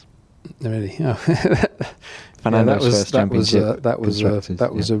 wins. Really? Oh. Fernando's first championship. That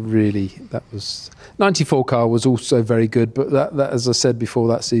was 94 car was also very good, but that as I said before,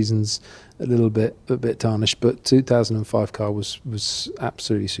 that season's a bit tarnished. But 2005 car was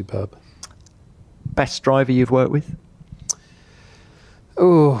absolutely superb. Best driver you've worked with?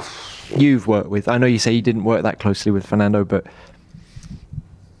 Oh, you've worked with. I know you say you didn't work that closely with Fernando, but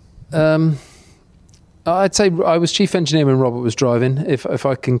I'd say I was chief engineer when Robert was driving. If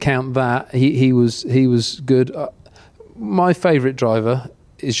I can count that, he was good. My favourite driver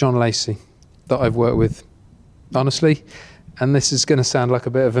is Jean Alesi that I've worked with, honestly. And this is going to sound like a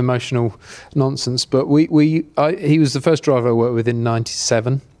bit of emotional nonsense, but he was the first driver I worked with in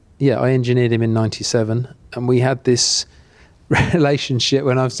 '97. Yeah, I engineered him in '97, and we had this relationship.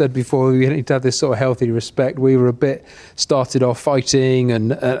 When I've said before, we need to have this sort of healthy respect. We were started off fighting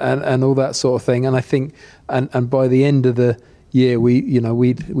and all that sort of thing. And I think, and by the end of the year,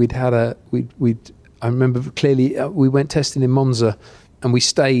 I remember clearly we went testing in Monza, and we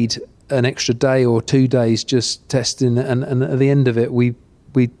stayed an extra day or 2 days just testing. And at the end of it, we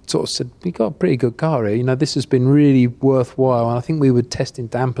sort of said, we got a pretty good car here. This has been really worthwhile. And I think we were testing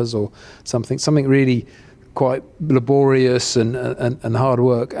dampers or something really quite laborious and hard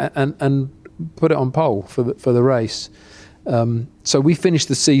work, and put it on pole for the race. So we finished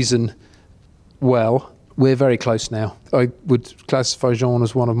the season well. We're very close now. I would classify Jean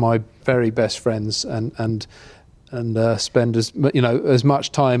as one of my very best friends, and spend as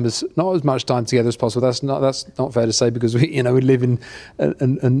much time together as possible. That's not fair to say, because we live in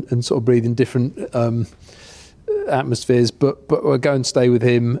and sort of breathe in different atmospheres. But I go and stay with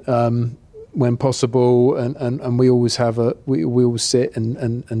him. when possible, and we always we always sit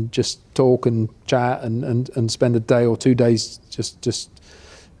and just talk and chat and spend a day or 2 days just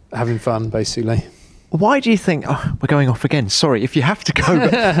having fun, basically. Why do you think... Oh, we're going off again. Sorry if you have to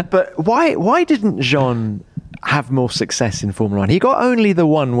go. But why didn't Jean have more success in Formula 1? He got only the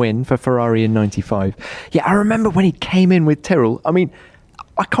one win for Ferrari in 95. Yeah, I remember when he came in with Tyrrell. I mean,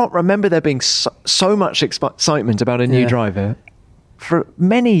 I can't remember there being so much excitement about a new driver for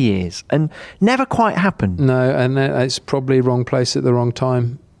many years, and never quite happened. No, and it's probably wrong place at the wrong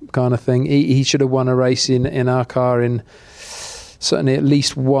time kind of thing. He should have won a race in our car in... Certainly at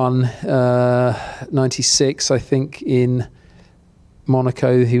least one, 96, I think, in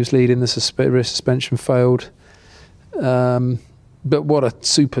Monaco. He was leading, the rear suspension failed. But what a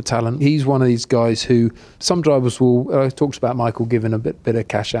super talent. He's one of these guys who some drivers will... I talked about Michael giving a bit of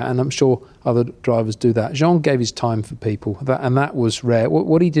cash out, and I'm sure other drivers do that. Jean gave his time for people, and that was rare.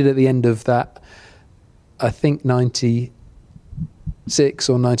 What he did at the end of that, I think, 96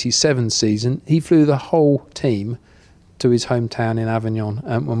 or 97 season, he flew the whole team to his hometown in Avignon,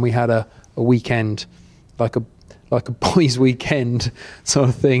 when we had a weekend, like a boys' weekend sort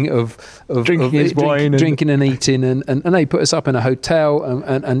of thing of drinking and eating, and they put us up in a hotel,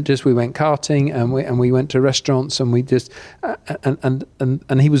 and just we went karting, and we went to restaurants, and we just and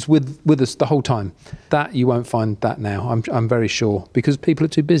he was with us the whole time. That you won't find that now, I'm very sure, because people are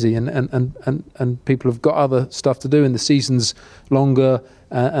too busy, and people have got other stuff to do, and the season's longer.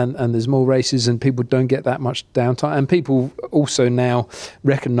 And there's more races, and people don't get that much downtime. And people also now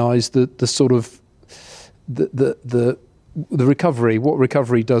recognise the sort of the recovery, what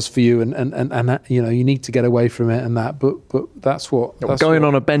recovery does for you, and you know, you need to get away from it, and that. But that's going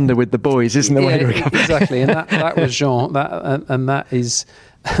on a bender with the boys, isn't the way to recover? Exactly, and that was Jean.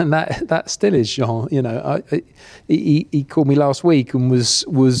 That still is Jean. You know, he called me last week and was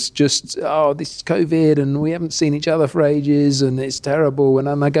just, this is COVID and we haven't seen each other for ages and it's terrible.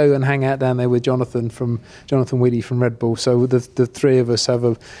 And I go and hang out down there with Jonathan Whitty from Red Bull. So the three of us have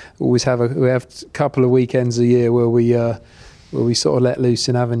a couple of weekends a year where we sort of let loose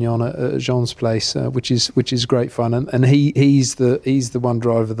in Avignon at Jean's place, which is great fun. And he's the one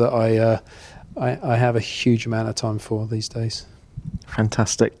driver that I have a huge amount of time for these days.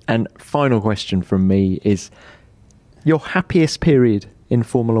 Fantastic. And final question from me is your happiest period in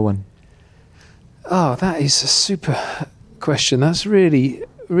Formula 1? Oh, that is a super question. That's really,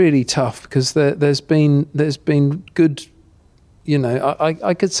 really tough, because there's been good, you know,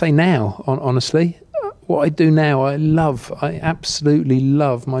 I could say now, honestly, what I do now, I absolutely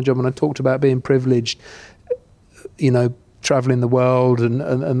love my job. And I talked about being privileged, you know, traveling the world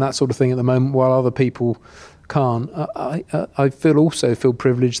and that sort of thing at the moment, while other people can't. I feel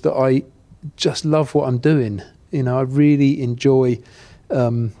privileged that I just love what I'm doing. You know, I really enjoy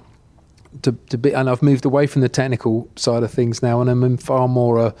to be, and I've moved away from the technical side of things now, and I'm in far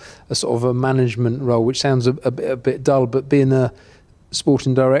more a sort of a management role, which sounds a bit dull, but being a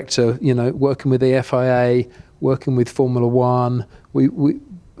sporting director, you know, working with the FIA, working with Formula One, we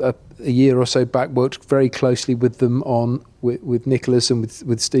a year or so back worked very closely with them with Nicholas and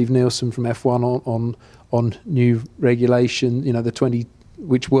with Steve Nielsen from F1 on new regulation, you know,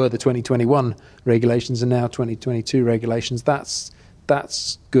 which were the 2021 regulations and now 2022 regulations. That's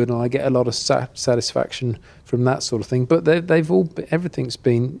good, and I get a lot of satisfaction from that sort of thing. But everything's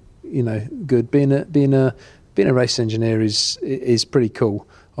been, you know, good. Being a race engineer is pretty cool.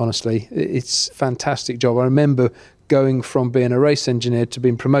 Honestly, it's a fantastic job. I remember going from being a race engineer to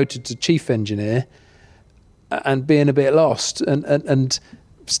being promoted to chief engineer, and being a bit lost and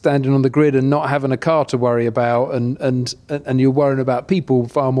standing on the grid and not having a car to worry about, and you're worrying about people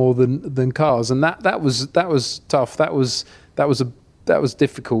far more than cars, and that was tough. That was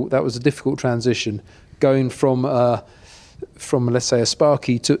difficult. That was a difficult transition. Going from let's say a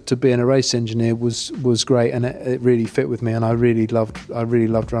Sparky to being a race engineer was great, and it really fit with me, and I really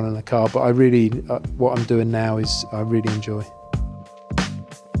loved running a car. But what I'm doing now is I really enjoy.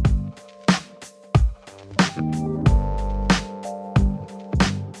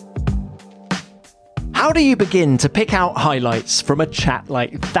 How do you begin to pick out highlights from a chat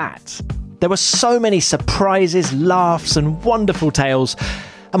like that? There were so many surprises, laughs, and wonderful tales.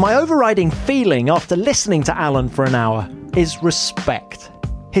 And my overriding feeling after listening to Alan for an hour is respect.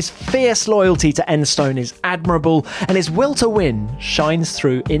 His fierce loyalty to Enstone is admirable, and his will to win shines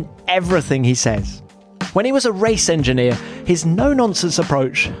through in everything he says. When he was a race engineer, his no-nonsense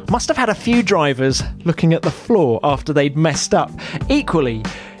approach must have had a few drivers looking at the floor after they'd messed up. Equally,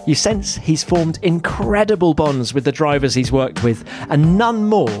 you sense he's formed incredible bonds with the drivers he's worked with, and none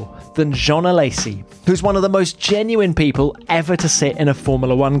more than Jean Alesi, who's one of the most genuine people ever to sit in a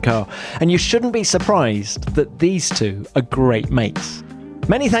Formula One car. And you shouldn't be surprised that these two are great mates.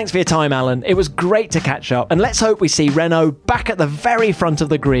 Many thanks for your time, Alan. It was great to catch up, and let's hope we see Renault back at the very front of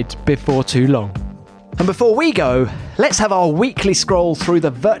the grid before too long. And before we go, let's have our weekly scroll through the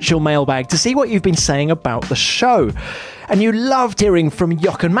virtual mailbag to see what you've been saying about the show. And you loved hearing from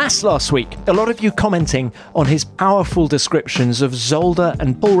Jochen Mass last week. A lot of you commenting on his powerful descriptions of Zolder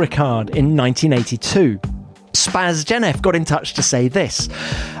and Paul Ricard in 1982. Spaz Genef got in touch to say this: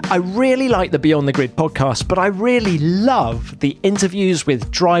 I really like the Beyond the Grid podcast, but I really love the interviews with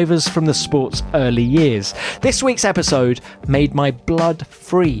drivers from the sport's early years. This week's episode made my blood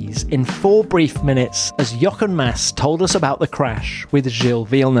freeze in 4 brief minutes as Jochen Mass told us about the crash with Gilles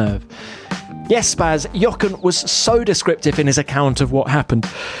Villeneuve. Yes, Spaz, Jochen was so descriptive in his account of what happened.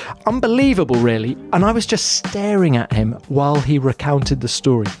 Unbelievable, really, and I was just staring at him while he recounted the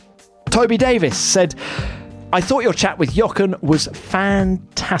story. Toby Davis said, I thought your chat with Jochen was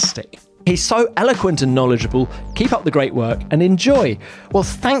fantastic. He's so eloquent and knowledgeable. Keep up the great work and enjoy. Well,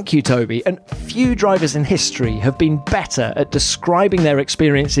 thank you, Toby. And few drivers in history have been better at describing their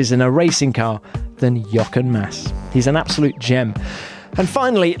experiences in a racing car than Jochen Mass. He's an absolute gem. And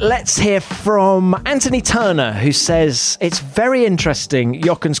finally, let's hear from Anthony Turner, who says it's very interesting,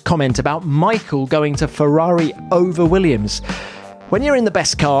 Jochen's comment about Michael going to Ferrari over Williams. When you're in the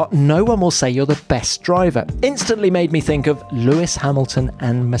best car, no one will say you're the best driver. Instantly made me think of Lewis Hamilton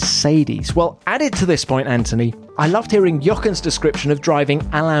and Mercedes. Well, added to this point, Anthony, I loved hearing Jochen's description of driving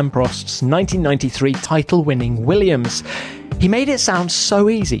Alain Prost's 1993 title-winning Williams. He made it sound so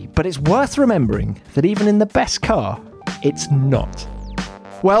easy, but it's worth remembering that even in the best car, it's not.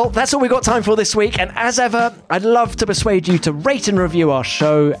 Well, that's all we've got time for this week, and as ever, I'd love to persuade you to rate and review our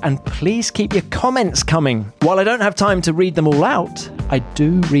show, and please keep your comments coming. While I don't have time to read them all out, I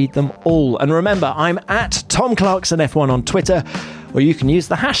do read them all. And remember, I'm at Tom Clarkson F1 on Twitter, or you can use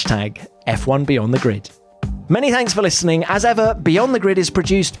the hashtag F1BeyondTheGrid. Many thanks for listening. As ever, Beyond the Grid is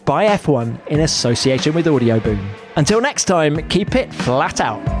produced by F1 in association with Audio Boom. Until next time, keep it flat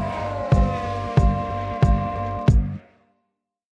out.